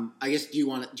think I guess do you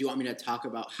want me to talk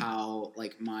about how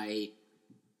my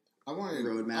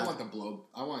roadmap?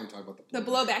 I want to talk about the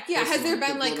blowback. Yeah, has there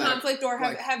been blowback. conflict, or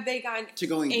have they gone to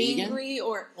going angry, vegan?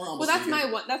 or well, that's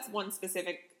vegan. That's one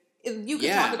specific. You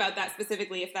can talk about that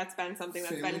specifically if that's been something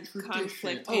that's Family been tradition.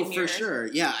 conflict. Oh, in for sure.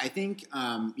 Yeah, I think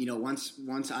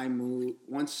once I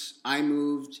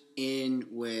moved in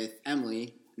with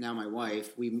Emily, now my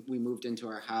wife, we moved into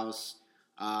our house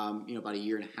about a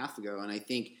year and a half ago, and I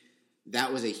think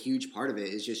that was a huge part of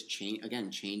it, is just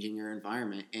changing your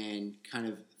environment and kind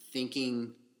of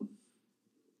thinking.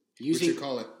 We should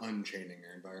call it unchaining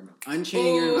your environment.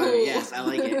 Unchaining your environment, yes, I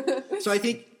like it. So I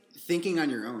think thinking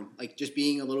on your own, like just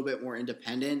being a little bit more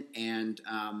independent and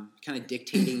kind of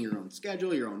dictating your own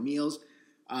schedule, your own meals.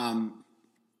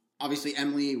 Obviously,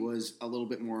 Emily was a little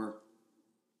bit more.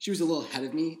 She was a little ahead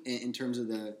of me in terms of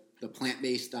the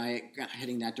plant-based diet,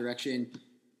 heading that direction.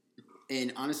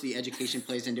 And honestly, education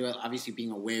plays into it. Obviously,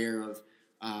 being aware of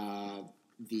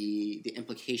the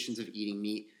implications of eating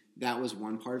meat. That was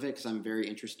one part of it, because I'm very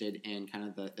interested in kind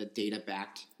of the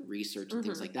data-backed research and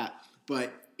things like that.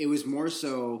 But it was more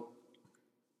so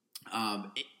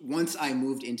once I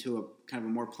moved into a kind of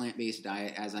a more plant-based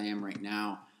diet, as I am right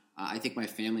now, I think my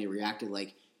family reacted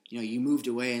like, you moved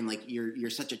away and like you're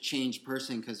such a changed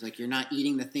person because like you're not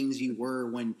eating the things you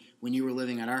were when you were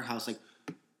living at our house. Like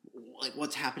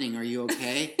what's happening? Are you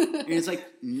okay? And it's like,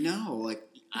 no, like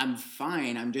I'm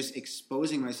fine. I'm just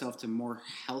exposing myself to more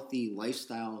healthy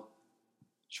lifestyle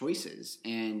choices,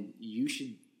 and you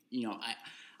should,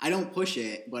 I don't push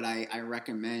it, but I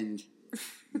recommend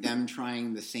them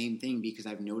trying the same thing because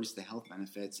I've noticed the health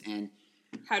benefits. And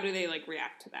how do they like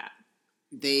react to that?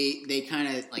 They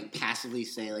kind of like passively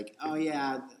say like, oh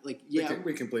yeah, like yeah.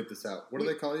 We can bleep this out. What do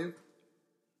they call you?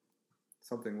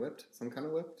 Something whipped? Some kind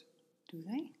of whipped? Do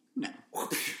they? No.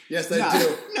 Yes, they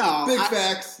do. No. Big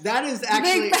facts. That is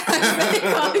actually... Big facts. They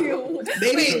call you.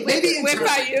 Maybe whipped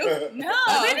by you? No.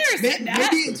 I never said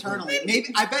that. Maybe internally.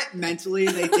 I bet mentally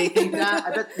they think that.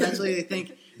 I bet mentally they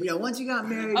think, once you got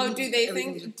married... Oh, do they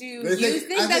think... Do you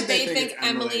think that they think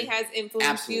Emily has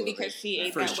influenced you because she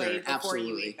ate that way before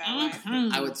you ate that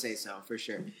way? I would say so, for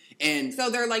sure. And so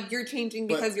they're like, you're changing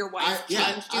because your wife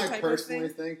changed you type of thing? I personally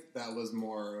think that was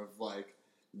more of like,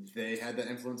 they had that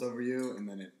influence over you, and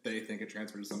then they think it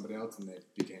transferred to somebody else, and they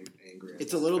became angry.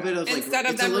 It's a little bit of like, instead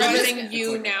of them realizing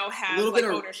you now have like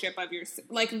ownership of your,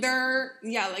 like they're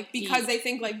because they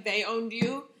think like they owned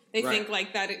you. They think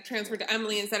like that it transferred to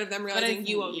Emily instead of them realizing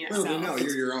you own yourself. Well, no,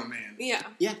 you're your own man. Yeah,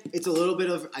 yeah. It's a little bit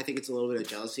of. I think it's a little bit of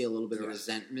jealousy, a little bit of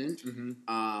resentment,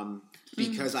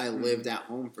 because I lived at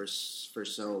home for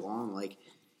so long, like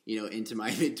into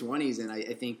my mid-20s, and I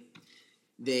think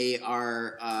they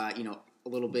are a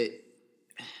little bit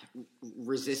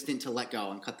resistant to let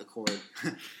go and cut the cord.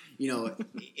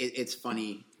 It's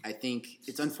funny. I think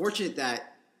it's unfortunate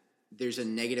that there's a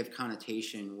negative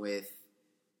connotation with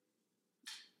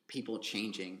people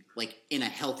changing, like in a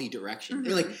healthy direction.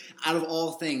 They're like, out of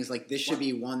all things, like this should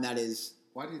be one that is.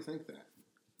 Why do you think that?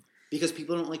 Because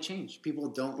people don't like change. People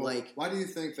don't like. Why do you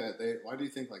think that Why do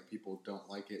you think like people don't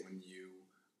like it when you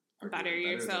are better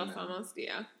yourself? Almost,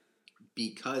 yeah.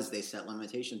 Because they set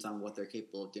limitations on what they're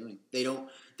capable of doing. They don't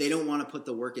want to put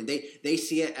the work in. They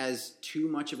see it as too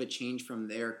much of a change from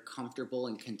their comfortable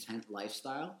and content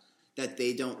lifestyle that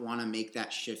they don't want to make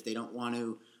that shift. They don't want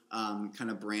to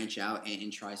kind of branch out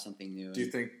and try something new. Do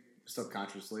you think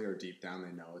subconsciously or deep down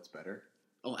they know it's better?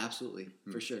 Oh, absolutely.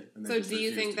 For sure. So do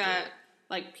you think that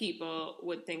like people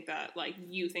would think that like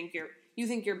you think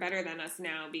you're better than us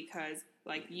now because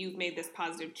like you've made this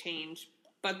positive change,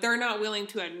 but they're not willing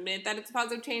to admit that it's a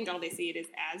positive change. All they see it is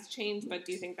as change. But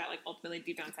do you think that, like, ultimately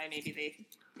deep down inside, maybe they,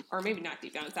 or maybe not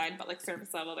deep down inside, but, like,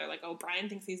 surface level, they're like, oh, Brian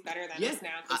thinks he's better than us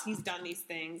now because he's done these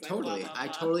things. Like, totally. Blah, blah, blah. I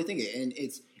totally think it. And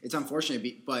it's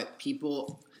unfortunate, but I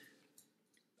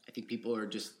think people are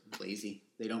just lazy.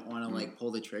 They don't want to, like, pull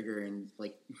the trigger and,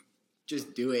 like,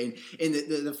 just do it. And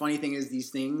the funny thing is these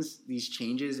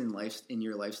changes in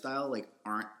your lifestyle, like,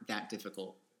 aren't that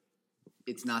difficult.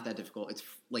 It's not that difficult. It's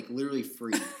like literally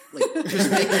free. Like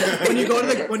just when you go to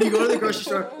the grocery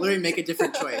store, literally make a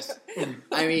different choice.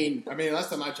 I mean, last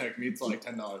time I checked, meat's like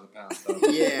 $10 a pound. So.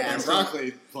 Yeah, and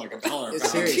broccoli like $1 a pound.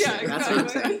 Seriously, yeah, that's what I'm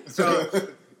saying. So,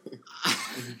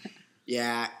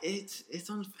 yeah, it's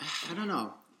I don't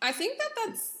know. I think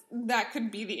that could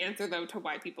be the answer though to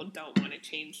why people don't want to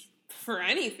change for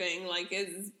anything. Like,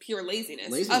 is pure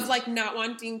laziness of like not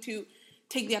wanting to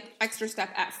take the extra step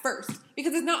at first,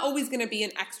 because it's not always going to be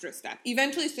an extra step.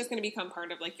 Eventually it's just going to become part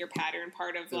of like your pattern,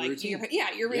 part of like routine.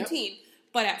 your routine.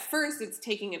 But at first it's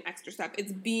taking an extra step.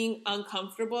 It's being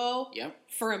uncomfortable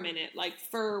for a minute, like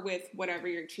with whatever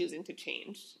you're choosing to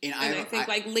change. And I think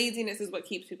like laziness is what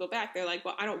keeps people back. They're like,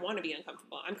 well, I don't want to be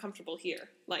uncomfortable. I'm comfortable here.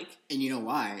 Like, and you know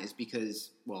why? Is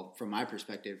because, well, from my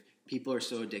perspective, people are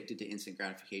so addicted to instant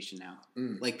gratification now.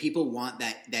 Like people want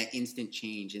that instant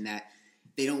change, and that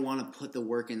they don't want to put the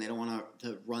work in. They don't want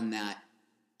to run that.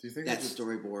 Do you think that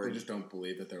storyboard? They just don't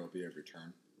believe that there will be a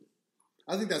return.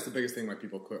 I think that's the biggest thing why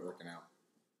people quit working out.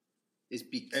 Is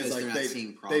because they're not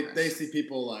seeing progress. They see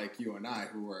people like you and I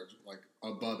who are like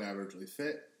above averagely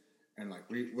fit, and like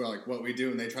we're like what we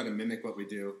do, and they try to mimic what we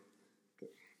do.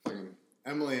 Fucking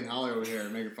Emily and Holly over here are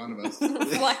making fun of us.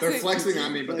 They're flexing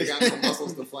on me, but they got no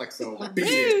muscles to flex. So beat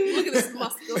it. Look at this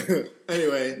muscle.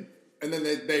 Anyway, and then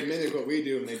they mimic what we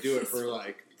do, and they do it for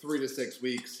like 3 to 6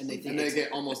 weeks, and they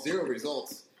get almost 0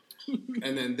 results,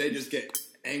 and then they just get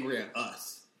angry at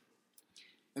us,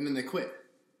 and then they quit.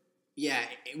 Yeah,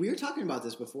 we were talking about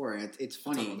this before, and it's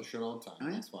funny. I talk about the shit all the time. Oh,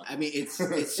 yeah. That's why. I mean,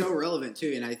 it's so relevant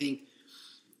too, and I think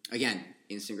again,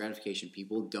 instant gratification.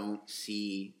 People don't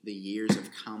see the years of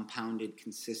compounded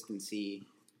consistency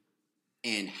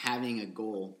and having a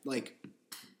goal. Like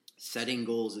setting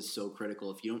goals is so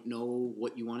critical. If you don't know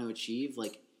what you want to achieve,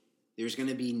 like there's going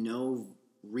to be no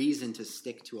reason to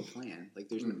stick to a plan. Like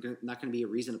there's not going to be a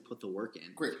reason to put the work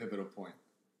in. Great pivotal point.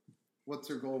 What's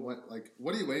your goal?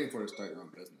 What are you waiting for to start your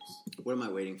own business? What am I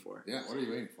waiting for? Yeah, what are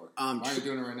you waiting for? Why are you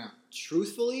doing it right now?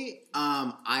 Truthfully,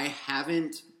 I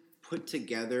haven't put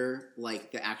together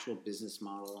like the actual business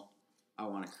model I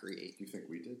want to create. You think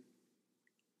we did?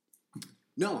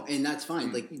 No, and that's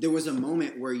fine. Like there was a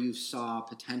moment where you saw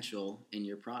potential in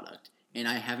your product, and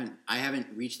I haven't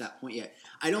reached that point yet.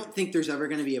 I don't think there's ever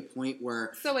going to be a point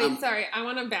where. So wait, sorry, I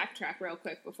want to backtrack real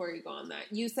quick before you go on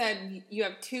that. You said you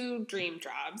have 2 dream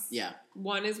jobs. Yeah.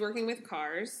 One is working with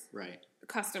cars. Right.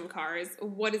 Custom cars.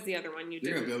 What is the other one you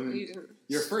do? You're gonna build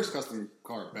your first custom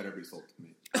car better be sold to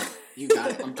me. You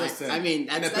got it. I'm just saying. I mean,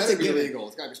 and it that's better a be given. legal.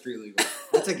 It's got to be street legal.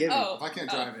 That's a given. Oh. If I can't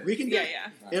drive it, We can do it.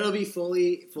 Yeah. It'll be full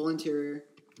interior.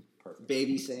 Perfect.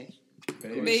 Baby safe.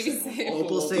 Baby safe. Opal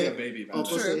We'll be safe. a baby Opal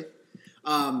eventually.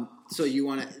 safe. So you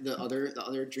want the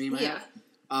other dream I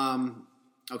have?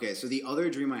 Okay, so the other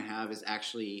dream I have is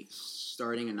actually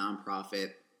starting a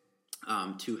nonprofit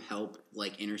to help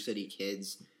like inner city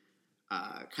kids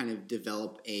kind of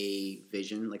develop a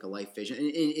vision, like a life vision,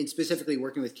 and specifically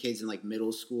working with kids in like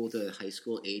middle school to high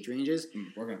school age ranges.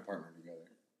 We're going to partner together.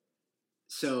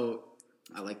 So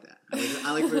I like that.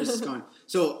 I like where this is going.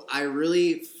 So I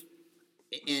really,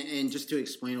 and just to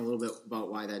explain a little bit about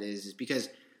why that is because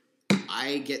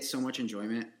I get so much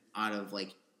enjoyment out of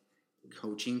like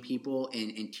coaching people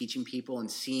and teaching people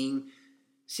and seeing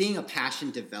a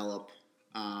passion develop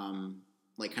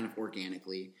like kind of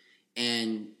organically.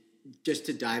 And just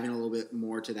to dive in a little bit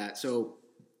more to that. So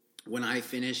when I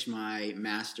finished my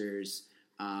master's,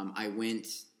 I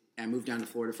moved down to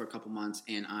Florida for a couple months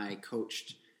and I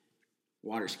coached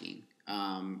water skiing.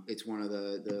 It's one of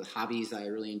the hobbies I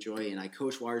really enjoy, and I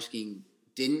coached water skiing,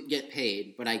 didn't get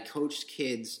paid, but I coached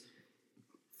kids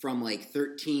from like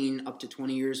 13 up to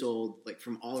 20 years old, like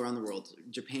from all around the world,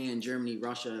 Japan, Germany,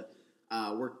 Russia,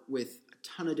 worked with a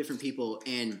ton of different people,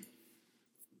 and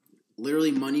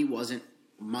literally money wasn't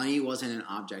an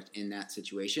object in that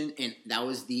situation, and that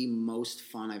was the most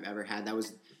fun I've ever had. That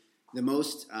was the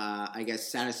most, I guess,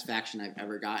 satisfaction I've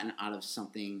ever gotten out of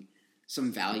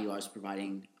some value I was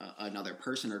providing another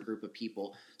person or group of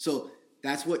people. So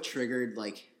that's what triggered,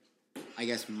 like, I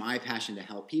guess, my passion to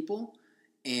help people.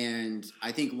 And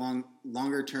I think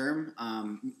longer term,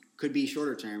 could be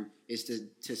shorter term, is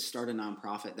to start a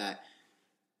nonprofit that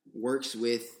works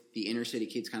with the inner city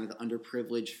kids, kind of the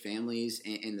underprivileged families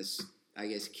and the, I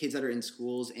guess, kids that are in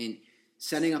schools, and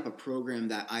setting up a program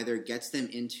that either gets them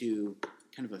into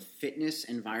kind of a fitness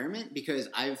environment, because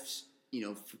I've,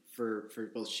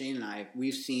 for both Shane and I,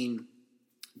 we've seen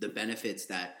the benefits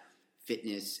that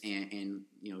fitness and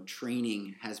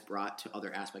training has brought to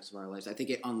other aspects of our lives. I think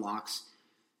it unlocks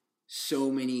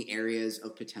so many areas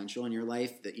of potential in your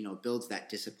life that, builds that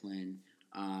discipline.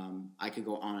 I could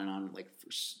go on and on. Like,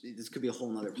 this could be a whole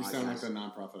nother podcast. You sound like the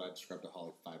nonprofit I described to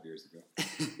Holly 5 years ago.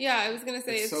 Yeah, I was gonna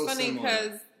say it's so funny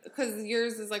similar. because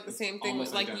yours is like the same thing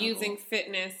Almost with like identical. using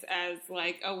fitness as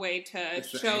like a way to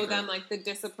It's the show anchor. them like the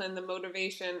discipline, the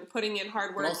motivation, putting in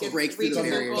hard But work, also is break through the reaching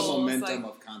their barriers. the goals, momentum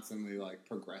like, of constantly like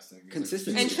progressing. It's, like,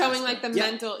 Consistency. huge and showing like the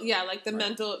aspect. mental, the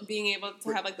mental, being able to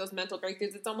have like those mental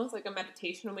breakthroughs. It's almost like a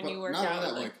meditation when But you work not out.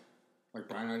 only that, like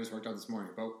Brian and I just worked out this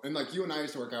morning. And like you and I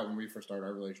used to work out when we first started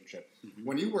our relationship. Mm-hmm.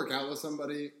 When you work out with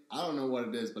somebody, I don't know what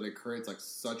it is, but it creates like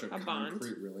such a bond.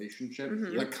 concrete relationship.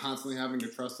 Mhm. Like constantly having to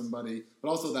trust somebody, but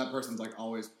also that person's like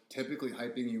always typically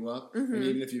hyping you up. Mhm. And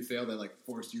even if you fail, they like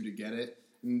force you to get it.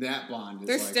 And that bond is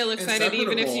They're like, still excited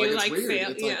even if inseparable. you it's like weird. fail.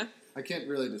 It's like, I can't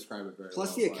really describe it very Plus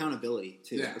well. the but accountability,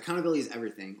 too. Yeah. Accountability is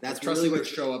everything. That's trusting really to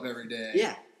what show up every day.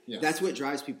 Yeah. Yeah. That's what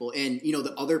drives people. And,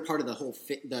 the other part of the whole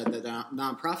the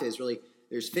nonprofit is really,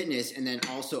 there's fitness and then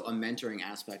also a mentoring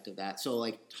aspect of that. So,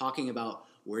 like, talking about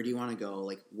where do you want to go,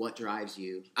 like, what drives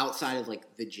you outside of,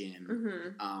 like, the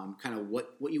gym, kind of what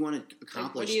you want to accomplish.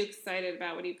 Like, what are you excited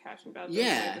about? What are you passionate about? Those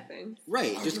Yeah. type of things.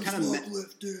 Right. I Just just kind of... love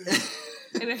lifting.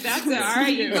 And if that's it, all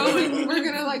right, you're going. We're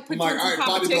gonna like put you in some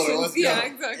competitions. Let's Yeah, go.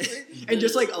 exactly. And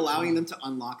just like allowing them to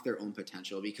unlock their own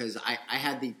potential, because I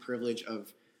had the privilege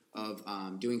of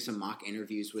doing some mock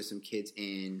interviews with some kids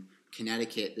in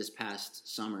Connecticut this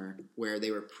past summer, where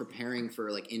they were preparing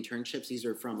for like internships. These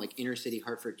are from like inner city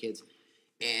Hartford kids,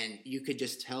 and you could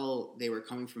just tell they were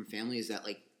coming from families that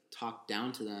like talked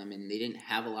down to them, and they didn't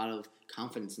have a lot of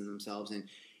confidence in themselves. And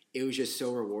it was just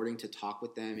so rewarding to talk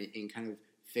with them and kind of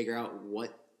figure out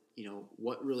what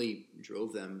really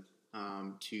drove them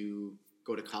to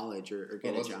go to college or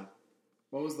get a job.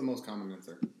 What was the most common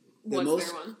answer?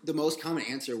 The most common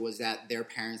answer was that their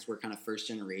parents were kind of first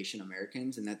generation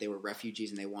Americans, and that they were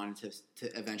refugees and they wanted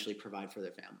to eventually provide for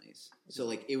their families. So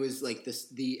like it was like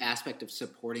the aspect of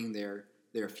supporting their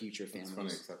future families. That's funny,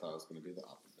 because I thought it was going to be the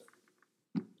opposite.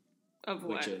 Of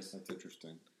what? That's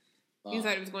interesting. You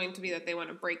thought it was going to be that they want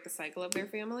to break the cycle of their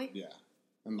family? Yeah.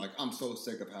 And like, I'm so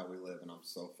sick of how we live, and I'm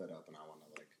so fed up, and I want to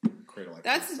like create a like.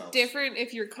 That's different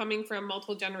if you're coming from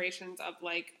multiple generations of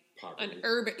like poverty. An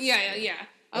urban,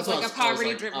 of like a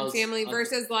poverty-driven family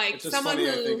versus like it's just someone funny,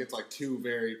 who. I think it's like two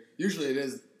very. Usually,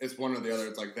 it's one or the other.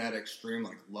 It's like that extreme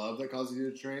like love that causes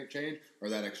you to change, or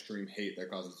that extreme hate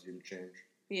that causes you to change.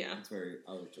 Yeah. It's very.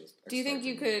 I was just. Do you think do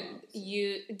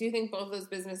you think both of those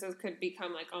businesses could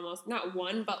become like almost not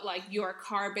one, but like your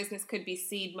car business could be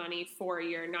seed money for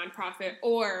your nonprofit,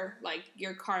 or like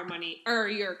your car money or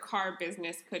your car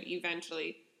business could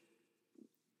eventually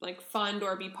like fund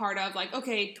or be part of like,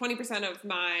 okay, 20% of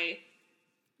my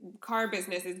car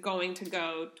business is going to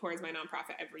go towards my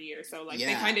nonprofit every year. So like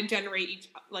they kind of generate each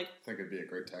like. I think it'd be a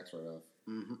great tax write-off.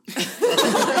 Mm-hmm.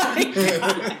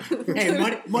 Hey,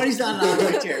 money's not an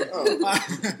object here.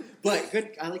 But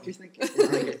good. I like your thinking.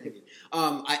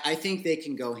 I think they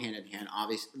can go hand in hand.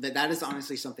 Obviously, that is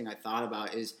honestly something I thought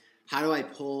about. Is how do I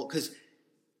pull? Because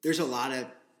there's a lot of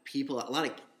people, a lot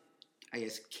of I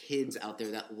guess kids out there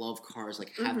that love cars,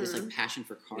 like have this like passion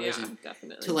for cars, and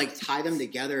definitely to like tie them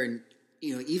together and.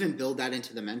 Even build that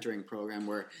into the mentoring program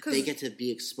where they get to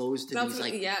be exposed to these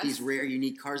like these rare,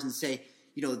 unique cars and say,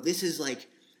 this is like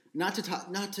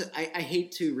I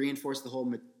hate to reinforce the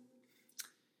whole.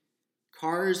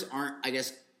 Cars aren't, I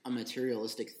guess, a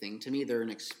materialistic thing to me. They're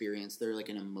an experience. They're like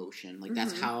an emotion. Like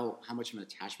that's how much of an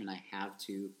attachment I have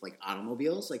to like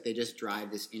automobiles. Like they just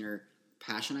drive this inner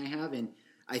passion I have, and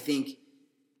I think.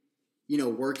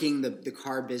 Working the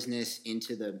car business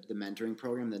into the mentoring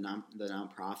program, the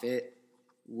nonprofit,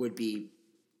 would be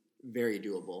very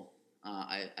doable.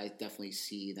 I definitely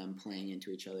see them playing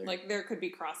into each other. Like there could be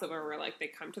crossover where like they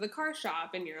come to the car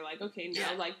shop and you're like, okay,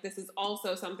 now like this is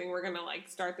also something we're gonna like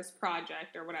start this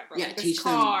project or whatever. Yeah, like, teach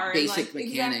them basic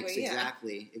mechanics.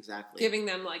 Exactly. Giving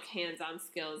them like hands-on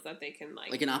skills that they can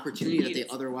like an opportunity that they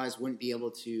otherwise wouldn't be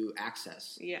able to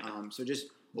access. Yeah. So just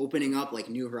opening up like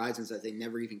new horizons that they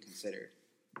never even considered.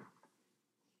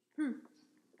 All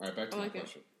right, back to my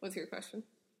question. What's your question?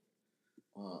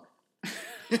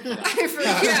 I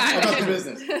forgot about the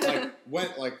business.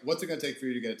 What's it going to take for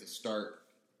you to get it to start?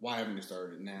 Why haven't you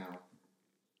started it now?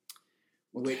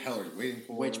 What the hell are you waiting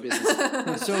for? Which business?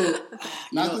 So,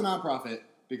 not the nonprofit,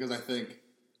 because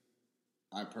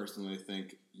I personally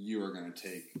think you're going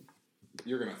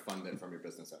to fund it from your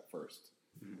business at first,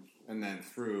 and then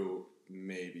through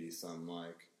maybe some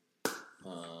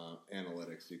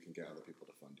analytics, you can get other people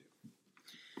to fund you.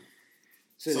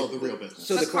 So the real business.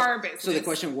 So the car business. So the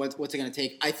question, what's it going to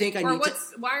take? I think I or need to...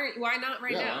 Why not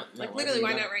right now? Literally,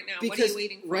 why not right now? Because what are you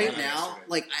waiting for? Right now,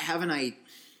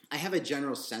 I have a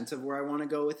general sense of where I want to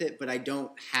go with it, but I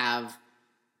don't have...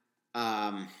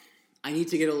 I need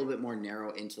to get a little bit more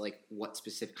narrow into, like, what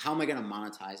specific... How am I going to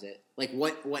monetize it? Like,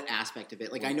 what aspect of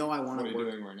it? Like, I know I want to work... What are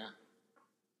you doing right now?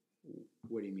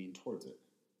 What do you mean? Towards it.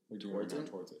 Towards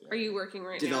it? Yeah. Are you working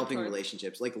right Developing now?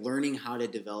 relationships. Like, learning how to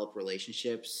develop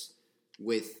relationships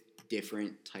with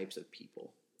different types of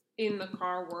people in the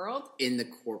car world, in the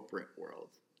corporate world,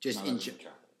 just in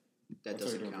that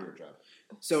doesn't count. For your job.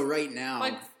 So right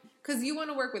now, because you want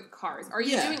to work with cars, are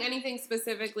you doing anything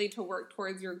specifically to work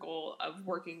towards your goal of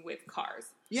working with cars?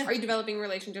 Yeah. Are you developing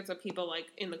relationships with people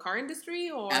like in the car industry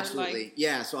or absolutely?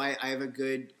 So I have a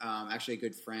good, actually a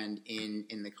good friend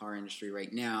in the car industry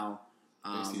right now.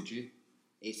 ACG.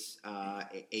 It's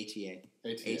ATA.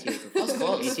 That's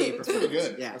close. ATA That's pretty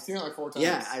good. Yeah. I've seen it like 4 times.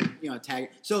 Yeah, tag.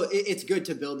 So it's good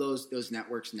to build those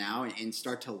networks now and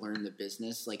start to learn the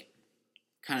business, like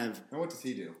kind of. And what does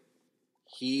he do?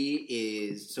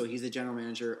 He's the general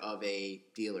manager of a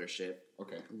dealership.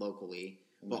 Okay. Locally,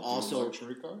 and but also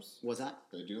luxury cars. What's that?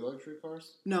 They do luxury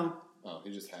cars? No. Oh,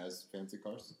 he just has fancy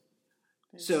cars.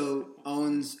 So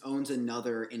owns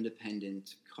another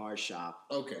independent car shop.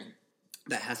 Okay.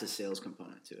 that has a sales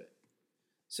component to it.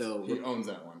 So He owns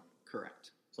that one.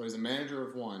 correct. So he's a manager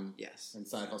of one Yes, and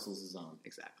side hustles his own.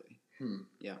 exactly.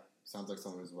 Yeah. Sounds like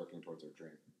someone who's working towards their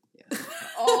dream. Yeah.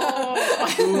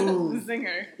 Oh,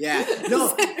 zinger. Yeah.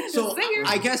 No. So Zinger.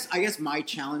 I guess my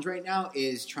challenge right now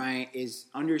is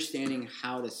understanding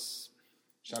how to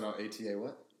Shout out ATA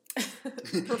what?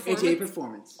 ATA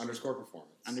performance Underscore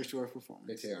performance. underscore performance.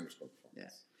 ATA underscore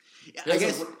performance. Yeah, He I has,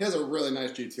 guess he has a really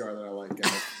nice GTR that I like,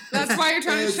 guys. That's why you're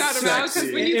trying to It's shout him out, because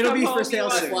sexy. when you It'll come be home, for sale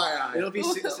you're soon. like, FYI. It'll be When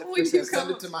for you sale. come-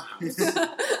 Send it to my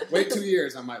house. Wait 2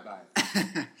 years, I might buy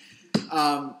it.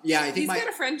 Yeah, I think he's got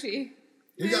a Frenchie.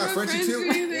 You They got a have Frenchie too?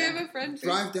 They Yeah. have a Frenchie.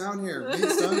 Drive down here. Meet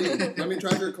Sonny. Let me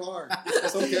drive your car.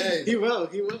 It's okay. he will.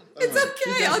 It's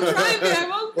okay. I'll drive it. I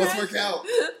won't Let's crash work out.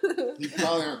 it. You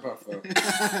probably aren't buff, though.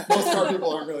 Most car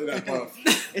people aren't really that buff.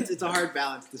 It's a hard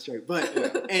balance to strike.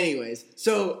 But anyways,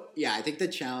 so yeah, I think the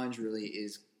challenge really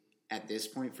is at this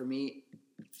point for me,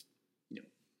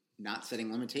 not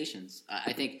setting limitations.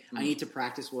 I think I need to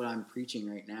practice what I'm preaching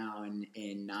right now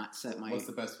and not set my What's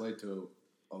the best way to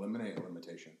eliminate a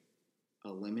limitation?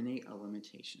 eliminate a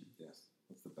limitation. Yes.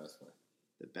 What's the best way?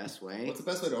 The best way What's the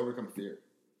best way to overcome fear?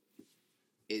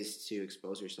 is to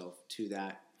expose yourself to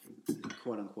that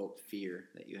quote unquote fear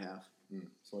that you have.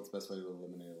 So what's the best way to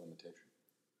eliminate a limitation?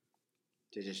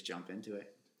 To just jump into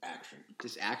it. Action.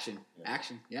 Just action. Yeah.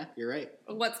 Action. Yeah, you're right.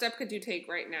 What step could you take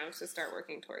right now to start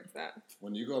working towards that?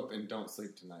 When you go up and don't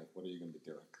sleep tonight, what are you going to be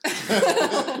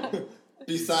doing?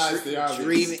 Besides the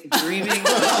obvious. Dreaming.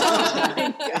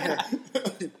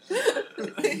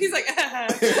 He's like,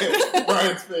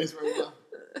 Brian's face right now.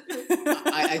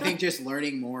 I think just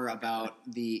learning more about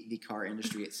the car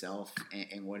industry itself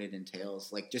and what it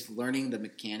entails, like just learning the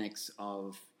mechanics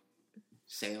of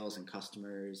sales and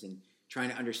customers and trying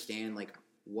to understand like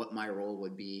what my role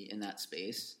would be in that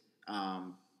space.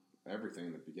 Everything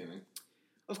in the beginning.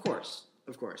 Of course.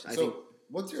 I So think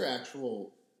what's your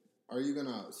actual... Are you going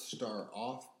to start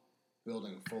off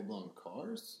building full-blown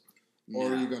cars? Or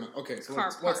No. are you going to... Okay, so Car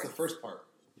what's the parts. first part?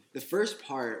 the first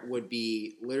part would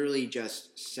be literally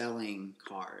just selling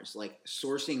cars, like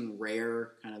sourcing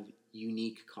rare kind of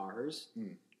unique cars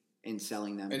and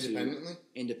selling them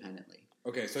independently.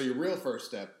 Okay, so your real first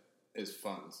step is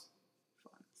funds.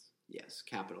 Yes,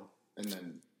 capital. And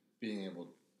then being able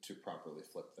to properly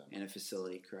flip them. And a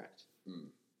facility, correct.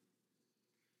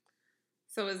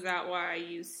 So is that why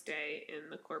you stay in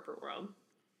the corporate world?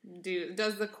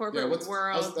 Does the corporate That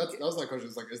world... was my question.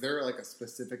 It's like, is there like a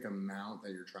specific amount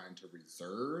that you're trying to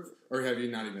reserve, or have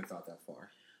you not even thought that far?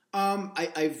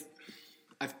 I've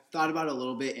thought about it a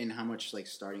little bit and how much like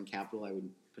starting capital I would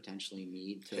potentially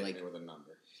need to Hit like me with a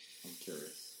number. I'm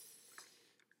curious.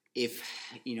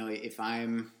 if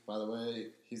I'm By the way,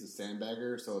 he's a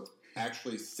sandbagger, so it's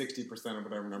actually 60% of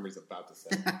whatever number he's about to say.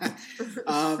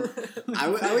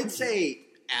 I would say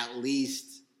at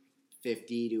least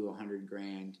 50 to 100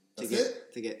 grand to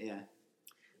get yeah.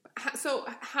 So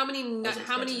how many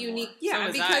expecting unique? more. Yeah, So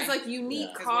was because I. like unique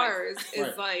Yeah. cars is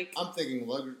Right. like I'm thinking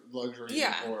luxury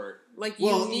Yeah. import. like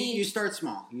Well, unique. you start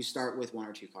small. You start with one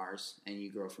or two cars, and you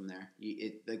grow from there.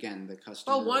 Again, the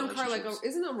customer. Well, one car like relationships.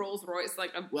 isn't a Rolls Royce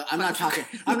like a? Well, I'm not talking.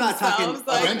 I'm not talking. Themselves,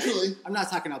 like- Eventually. I'm not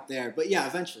talking up there, but yeah,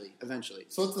 eventually.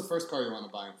 So what's the first car you want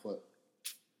to buy and flip?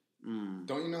 Mm,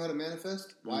 Don't you know how to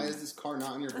manifest? Why is this car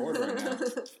not on your board right now?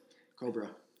 Cobra.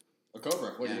 A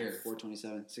Cobra. What yeah, year?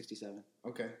 427, 67.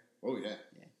 Okay. Oh, yeah.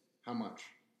 Yeah. How much?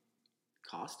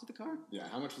 Cost of the car? Yeah,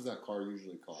 how much does that car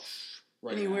usually cost?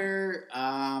 Right Anywhere.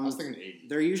 now? I was thinking 80.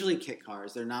 They're usually kit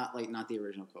cars. They're not the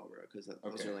original Cobra because those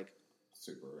Okay. are like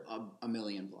Super rare. a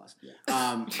million plus. Yeah.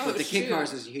 But the kit shoot.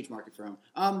 cars is a huge market for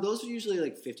them. Those are usually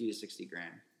like 50 to 60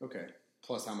 grand. Okay.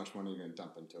 Plus how much money you're going to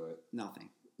dump into it? Nothing.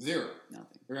 Zero.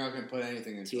 Nothing. You're not going to put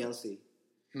anything into it. TLC.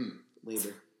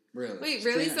 Labor. Really? Wait,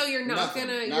 really? Straight So you're not Nothing.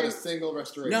 gonna? Not You're, a single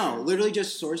restoration. No, literally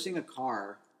just sourcing a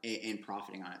car and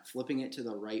profiting on it, flipping it to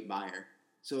the right buyer.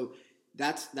 So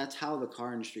that's how the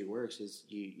car industry works. Is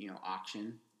you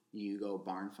auction, you go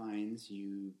barn finds,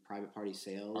 you private party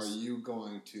sales. Are you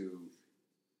going to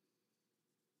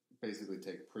basically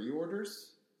take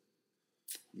pre-orders?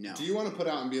 No. Do you want to put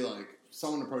out and be like,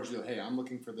 someone approaches you, hey, I'm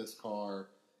looking for this car.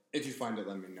 If you find it,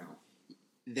 let me know.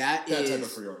 That That is type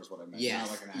of pre-order is what I meant. yes,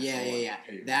 Not like an actual, yeah. like,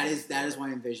 pay That for is it. what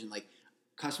I envision. Like,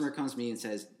 customer comes to me and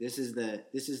says, "This is the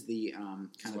kind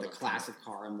of what the I'm class looking of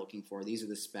car I'm looking for. These are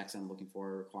the specs I'm looking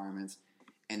for, requirements."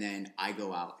 And then I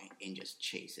go out and just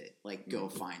chase it, like go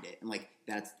find it, and like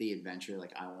that's the adventure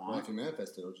like I Well, want. if you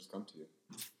manifest it, it'll just come to you.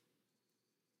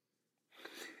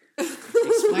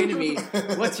 Explain to me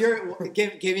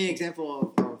give me an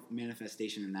example of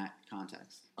manifestation in that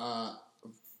context.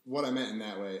 what I meant in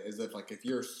that way is if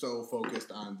you're so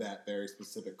focused on that very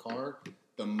specific car,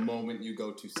 the moment you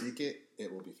go to seek it,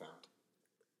 it will be found.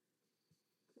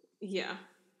 Yeah.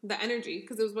 The energy,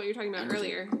 because it was what you were talking about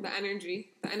earlier. The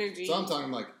energy. So I'm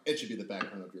talking it should be the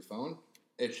background of your phone.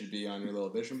 It should be on your little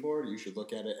vision board. You should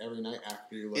look at it every night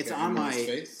after you look at your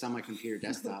face. It's on my computer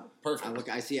desktop. Perfect.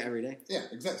 I see it every day. Yeah,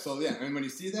 exactly. So and when you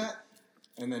see that,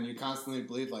 and then you constantly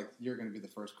believe you're going to be the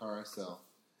first car I sell,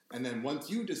 and then once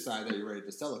you decide that you're ready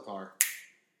to sell a car,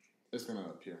 it's going to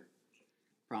appear.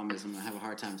 Problem is, I'm gonna have a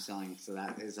hard time selling, so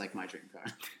that is my dream car.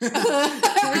 But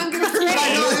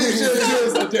I know you should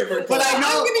choose a different car. But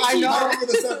I know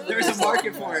there's a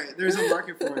market for it. There's a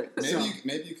market for it.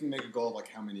 Maybe you can make a goal of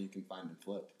how many you can find and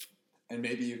flip, and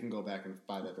maybe you can go back and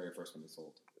buy that very first one you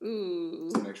sold.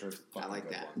 Ooh, to make sure it's a I like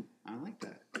good that. one. I like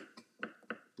that.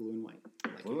 Blue and white.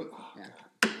 Blue? Oh, yeah.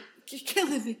 God. you're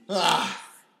killing me.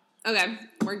 Okay,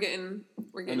 we're getting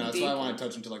deep. That's why I want to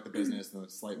touch into the business and the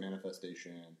slight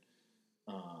manifestation.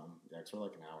 Yeah, because we're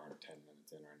an hour and 10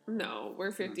 minutes in right now. No,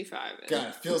 we're 55. God,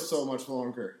 it feels so much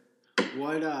longer.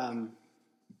 What?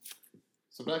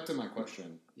 So back to my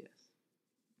question. Yes.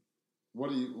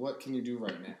 What can you do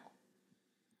right now?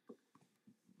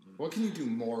 What can you do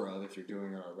more of if you're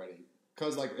doing it already?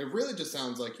 Because it really just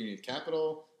sounds like you need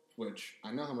capital, which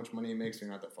I know how much money it makes. So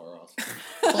you're not that far off.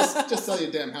 Plus, just sell your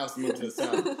damn house and move to the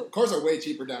south. Cars are way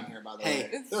cheaper down here, by the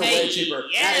way. They're way cheaper.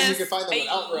 Yes. And you can find them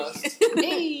without rust.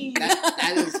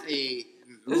 That is a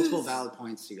multiple valid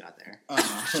points you got there,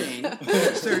 Shane.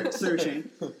 Sir Shane.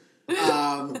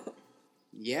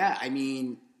 Yeah, I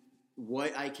mean,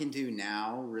 what I can do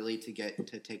now, really, to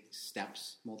take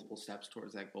multiple steps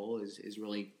towards that goal, is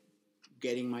really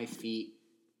getting my feet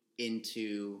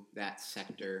into that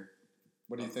sector.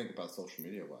 What do you think about social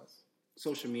media wise?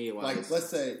 Social media wise, let's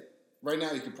say right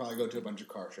now you could probably go to a bunch of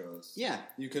car shows. Yeah,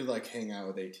 you could hang out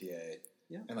with ATA.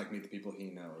 Yeah, and meet the people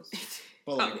he knows.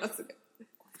 But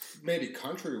maybe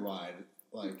countrywide,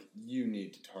 you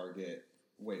need to target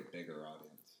way bigger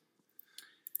audience.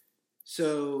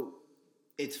 So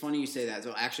it's funny you say that.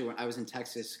 So actually, when I was in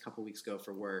Texas a couple weeks ago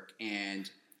for work, and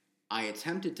I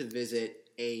attempted to visit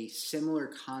a similar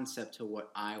concept to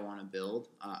what I want to build,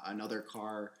 another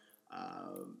car,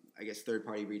 I guess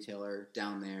third-party retailer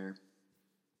down there,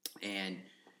 and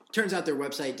turns out their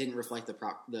website didn't reflect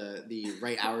the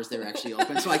right hours they were actually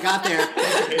open. So I got there,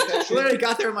 literally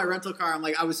got there in my rental car.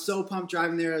 I was so pumped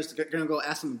driving there. I was gonna go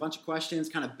ask them a bunch of questions,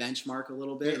 kind of benchmark a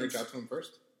little bit. Did you reach out to them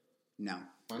first? No,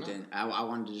 why not? I didn't. I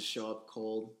wanted to just show up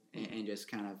cold and just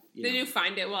kind of. Did you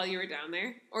find it while you were down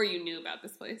there, or you knew about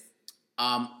this place?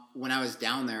 When I was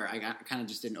down there, I kind of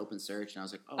just did an open search, and I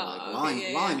was like, while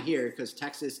I'm here, because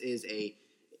Texas is a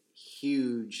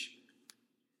huge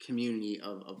community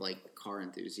of car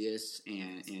enthusiasts,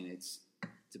 and it's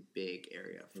a big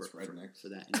area for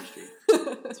that industry.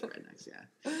 It's rednecks,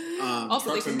 yeah.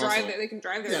 Also, they can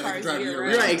drive their cars year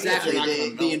round. Right, exactly.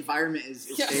 The environment is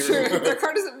favorable. Sure. Their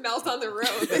car doesn't melt on the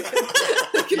road.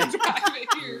 They can drive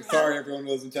it here. Sorry, everyone who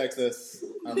lives in Texas.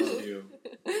 I love you.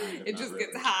 It just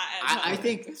gets hot. I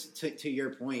think to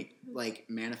your point,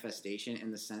 manifestation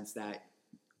in the sense that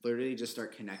literally just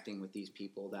start connecting with these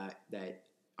people that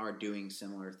are doing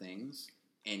similar things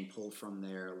and pull from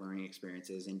their learning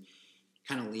experiences and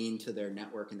kind of lean to their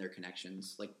network and their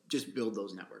connections. Just build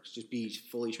those networks. Just be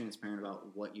fully transparent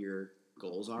about what your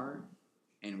goals are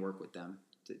and work with them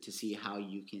to see how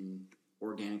you can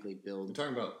organically build. You're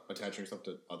talking about attaching yourself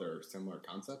to other similar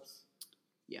concepts?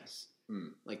 Yes.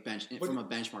 From a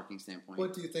benchmarking standpoint.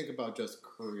 What do you think about just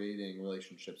creating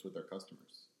relationships with their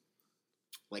customers?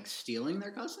 Stealing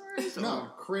their customers? No,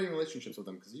 creating relationships with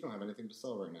them because you don't have anything to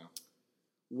sell right now.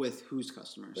 With whose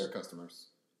customers? Their customers.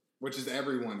 Which is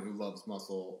everyone who loves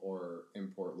muscle or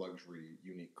import luxury,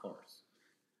 unique cars.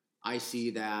 I see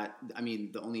that. I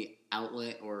mean, the only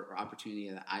outlet or opportunity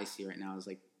that I see right now is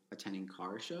attending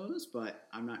car shows, but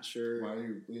I'm not sure. Why are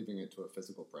you leaving it to a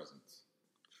physical presence?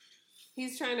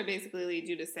 He's trying to basically lead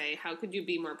you to say, how could you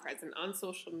be more present on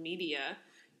social media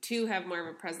to have more of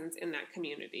a presence in that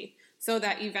community? So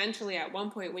that eventually at one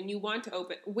point when you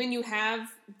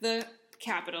have the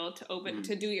capital to open,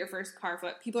 to do your first car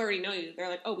flip, people already know you. They're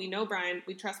like, oh, we know Brian.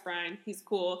 We trust Brian. He's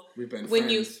cool. We've been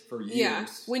friends for years. Yeah.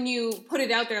 When you put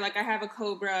it out there, I have a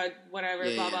Cobra, whatever,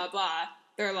 blah, blah.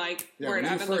 They're like, when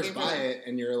you first buy it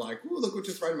and you're like, ooh, look what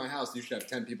just right in my house. You should have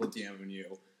 10 people DMing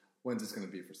you. When's this going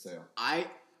to be for sale?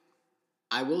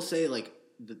 I will say,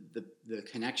 the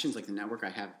connections, the network I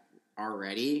have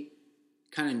already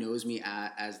kind of knows me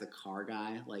as the car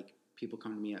guy. People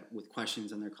come to me with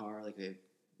questions on their car, if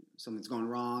something's going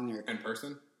wrong. Or in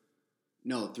person?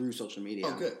 No, through social media.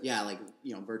 Oh, good. Yeah, like,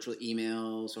 virtual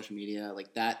email, social media,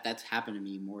 like that's happened to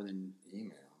me more than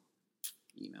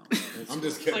Email. I'm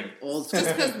just kidding. Like, old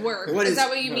just because work. Is that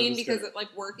what you mean? just Because kidding. of,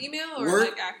 like, work email or Work?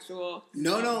 like actual?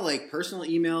 No, like personal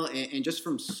email and just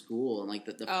from school and like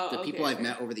the people I've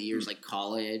met over the years, like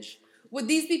college. Would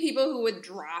these be people who would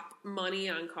drop money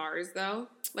on cars, though?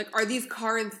 Like, are these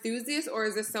car enthusiasts, or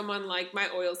is this someone like, my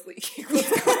oil's leaking?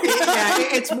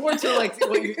 Yeah, it's more to like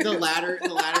the latter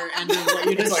end of what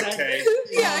you just said. Tay.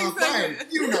 Yeah, exactly. Brian,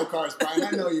 you know cars, Brian.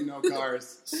 I know you know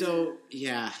cars. So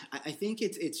yeah, I think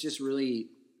it's just really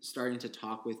starting to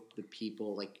talk with the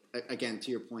people. Like again,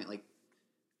 to your point, like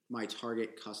my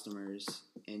target customers,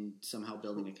 and somehow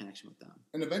building a connection with them.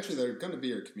 And eventually, they're going to be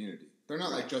your community. They're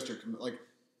not like just your like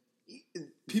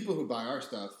people who buy our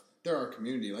stuff. They're our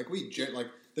community. Like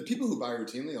the people who buy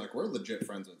routinely, like we're legit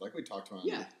friends with. Like we talk to them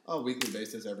on a weekly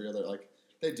basis, every other. Like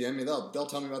they DM me. They'll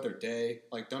tell me about their day,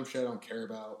 like dumb shit I don't care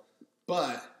about.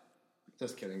 But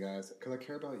just kidding, guys, because I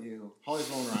care about you. Holly's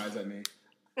rolling her eyes at me.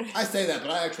 I say that,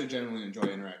 but I actually genuinely enjoy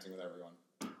interacting with everyone.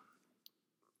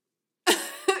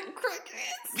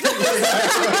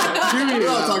 We're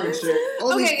all talking shit.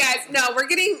 Okay, guys, no,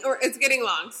 it's getting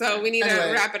long, so we need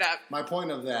to wrap it up. My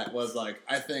point of that was like,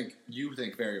 I think you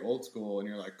think very old school, and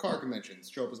you're like, car conventions,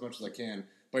 show up as much as I can,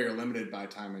 but you're limited by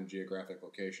time and geographic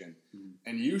location.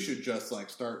 And you should just like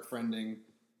start friending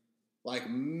like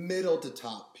middle to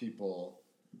top people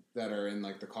that are in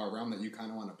like the car realm that you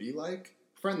kind of want to be like.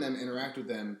 Friend them, interact with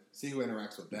them, see who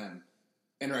interacts with them.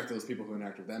 Interact with those people who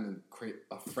interact with them and create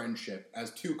a friendship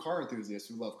as two car enthusiasts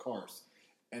who love cars.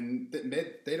 And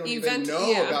they don't even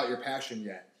know about your passion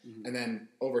yet. Mm-hmm. And then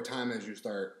over time, as you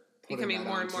start putting that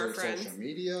more and more onto friends. Social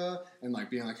media and like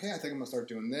being like, hey, I think I'm going to start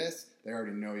doing this. They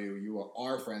already know you. You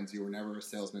are friends. You were never a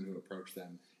salesman who approached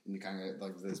them. And you kind of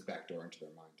like this backdoor into their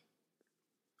mind.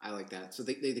 I like that. So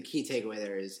the key takeaway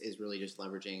there is really just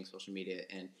leveraging social media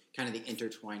and kind of the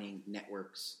intertwining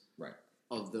networks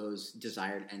of those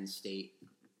desired end state,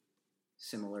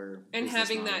 similar and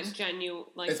having models. that genuine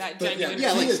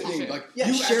relationship.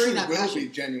 You sharing that will passion. be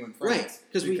genuine friends, right?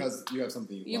 Because you have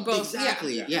something you love. both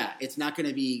exactly. Yeah. It's not going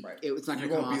to be. Right. It's not going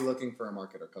to. You won't be looking for a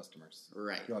market or customers.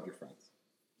 Right. You'll have your friends.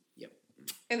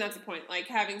 And that's the point. Like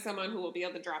having someone who will be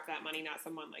able to drop that money, not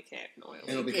someone like, hey, I can oil.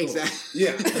 It'll be cool. Exactly.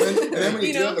 Yeah. And then when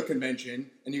you do have a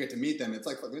convention and you get to meet them, it's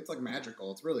like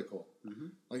magical. It's really cool. Mm-hmm.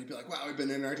 Like you'd be like, wow, we've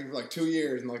been interacting for like 2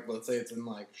 years, and like let's say it's in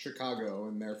like Chicago,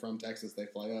 and they're from Texas. They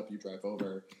fly up, you drive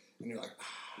over, and you're like,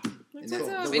 what's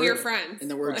up? And your friends.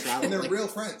 And the word travel. And they're real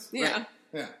friends. Yeah. Right.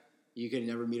 Yeah. You could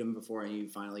never meet them before, and you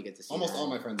finally get to see almost them. all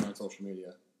my friends are on social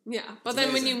media. Yeah, but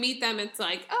then when you meet them, it's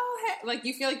like, oh, hey, like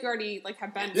you feel like you already like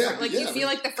have been there. Like you feel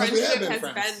like the friendship has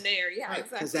been there. Yeah, exactly.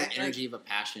 Because that energy of a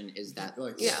passion is that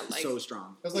so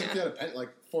strong. It's like if you had a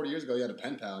 40 years ago, you had a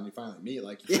pen pal, and you finally meet.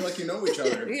 Like you feel like you know each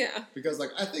other. Yeah. Because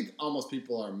like I think almost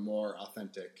people are more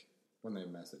authentic when they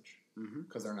message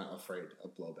because they're not afraid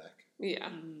of blowback. Yeah.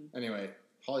 Anyway.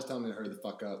 Holly's telling me to hurry the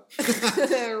fuck up.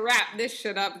 Wrap this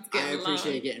shit up. It's getting long. I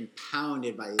appreciate getting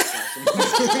pounded by these questions.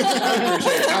 I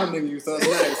appreciate pounding you, so it's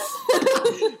nice.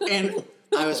 And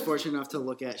I was fortunate enough to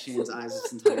look at Shane's eyes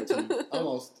this entire time.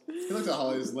 Almost. He looked at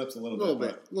Holly's lips a little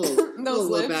bit. Little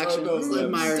lip action. Those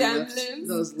lips.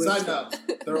 Those lips. Side note,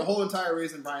 the whole entire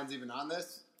reason Brian's even on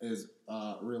this is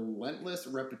relentless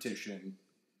repetition.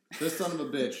 This son of a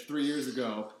bitch 3 years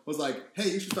ago was like, hey,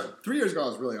 you should start. 3 years ago I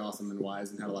was really awesome and wise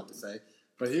and had a lot to say.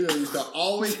 But he used to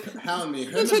always hound me.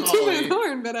 Him and Holly.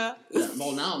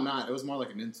 Well, now I'm not. It was more like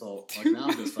an insult. Like now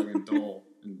I'm just fucking dull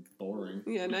and boring.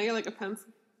 Yeah, now you're like a pencil.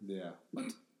 Yeah.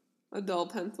 A dull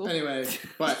pencil. Anyway,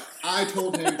 but I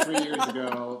told him 3 years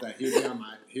ago that he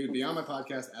would be on my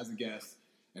podcast as a guest.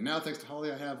 And now, thanks to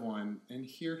Holly, I have one, and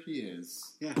here he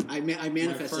is. Yeah, I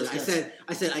manifested.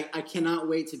 I said, I cannot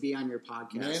wait to be on your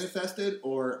podcast. Manifested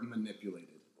or manipulated?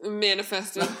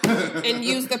 Manifested and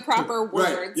use the proper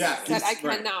words that I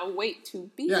cannot wait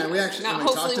to be. Yeah, and we actually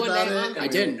talked about it. I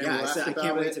didn't. Yeah, I said I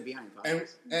can't wait to be on your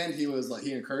podcast. And he was like,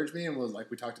 he encouraged me and was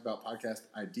like, we talked about podcast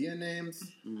idea names.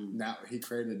 Now he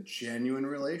created a genuine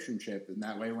relationship, and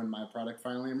that way, when my product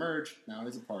finally emerged, now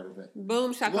he's a part of it.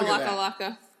 Boom, shakalaka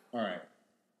laka. All right,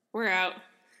 we're out.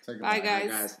 Bye,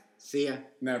 guys. See ya.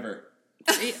 Never.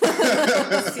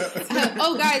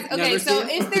 Oh, guys. Okay, so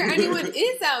if there anyone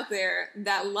is out there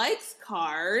that likes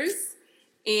cars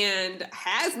and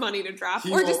has money to drop,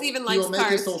 or just even likes cars, he will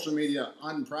make his social media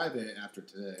unprivate after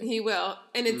today. He will,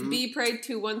 and it's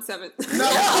bpray217.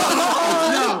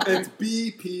 No, it's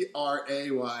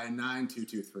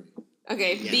BPRAY9223.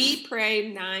 Okay,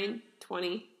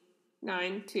 bpray920.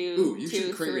 9, 2, Ooh, you 2,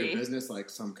 should create 3. your business like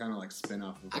some kind of like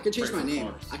spin-off of I could change Pray my for name.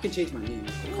 Cars. I can change my name.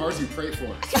 Cars you pray for.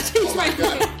 Change my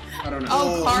God. name. I don't know.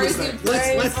 Oh, cars you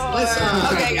pray let's for.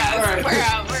 okay, Okay, guys, All right. we're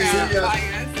out. See ya. Bye,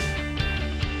 guys.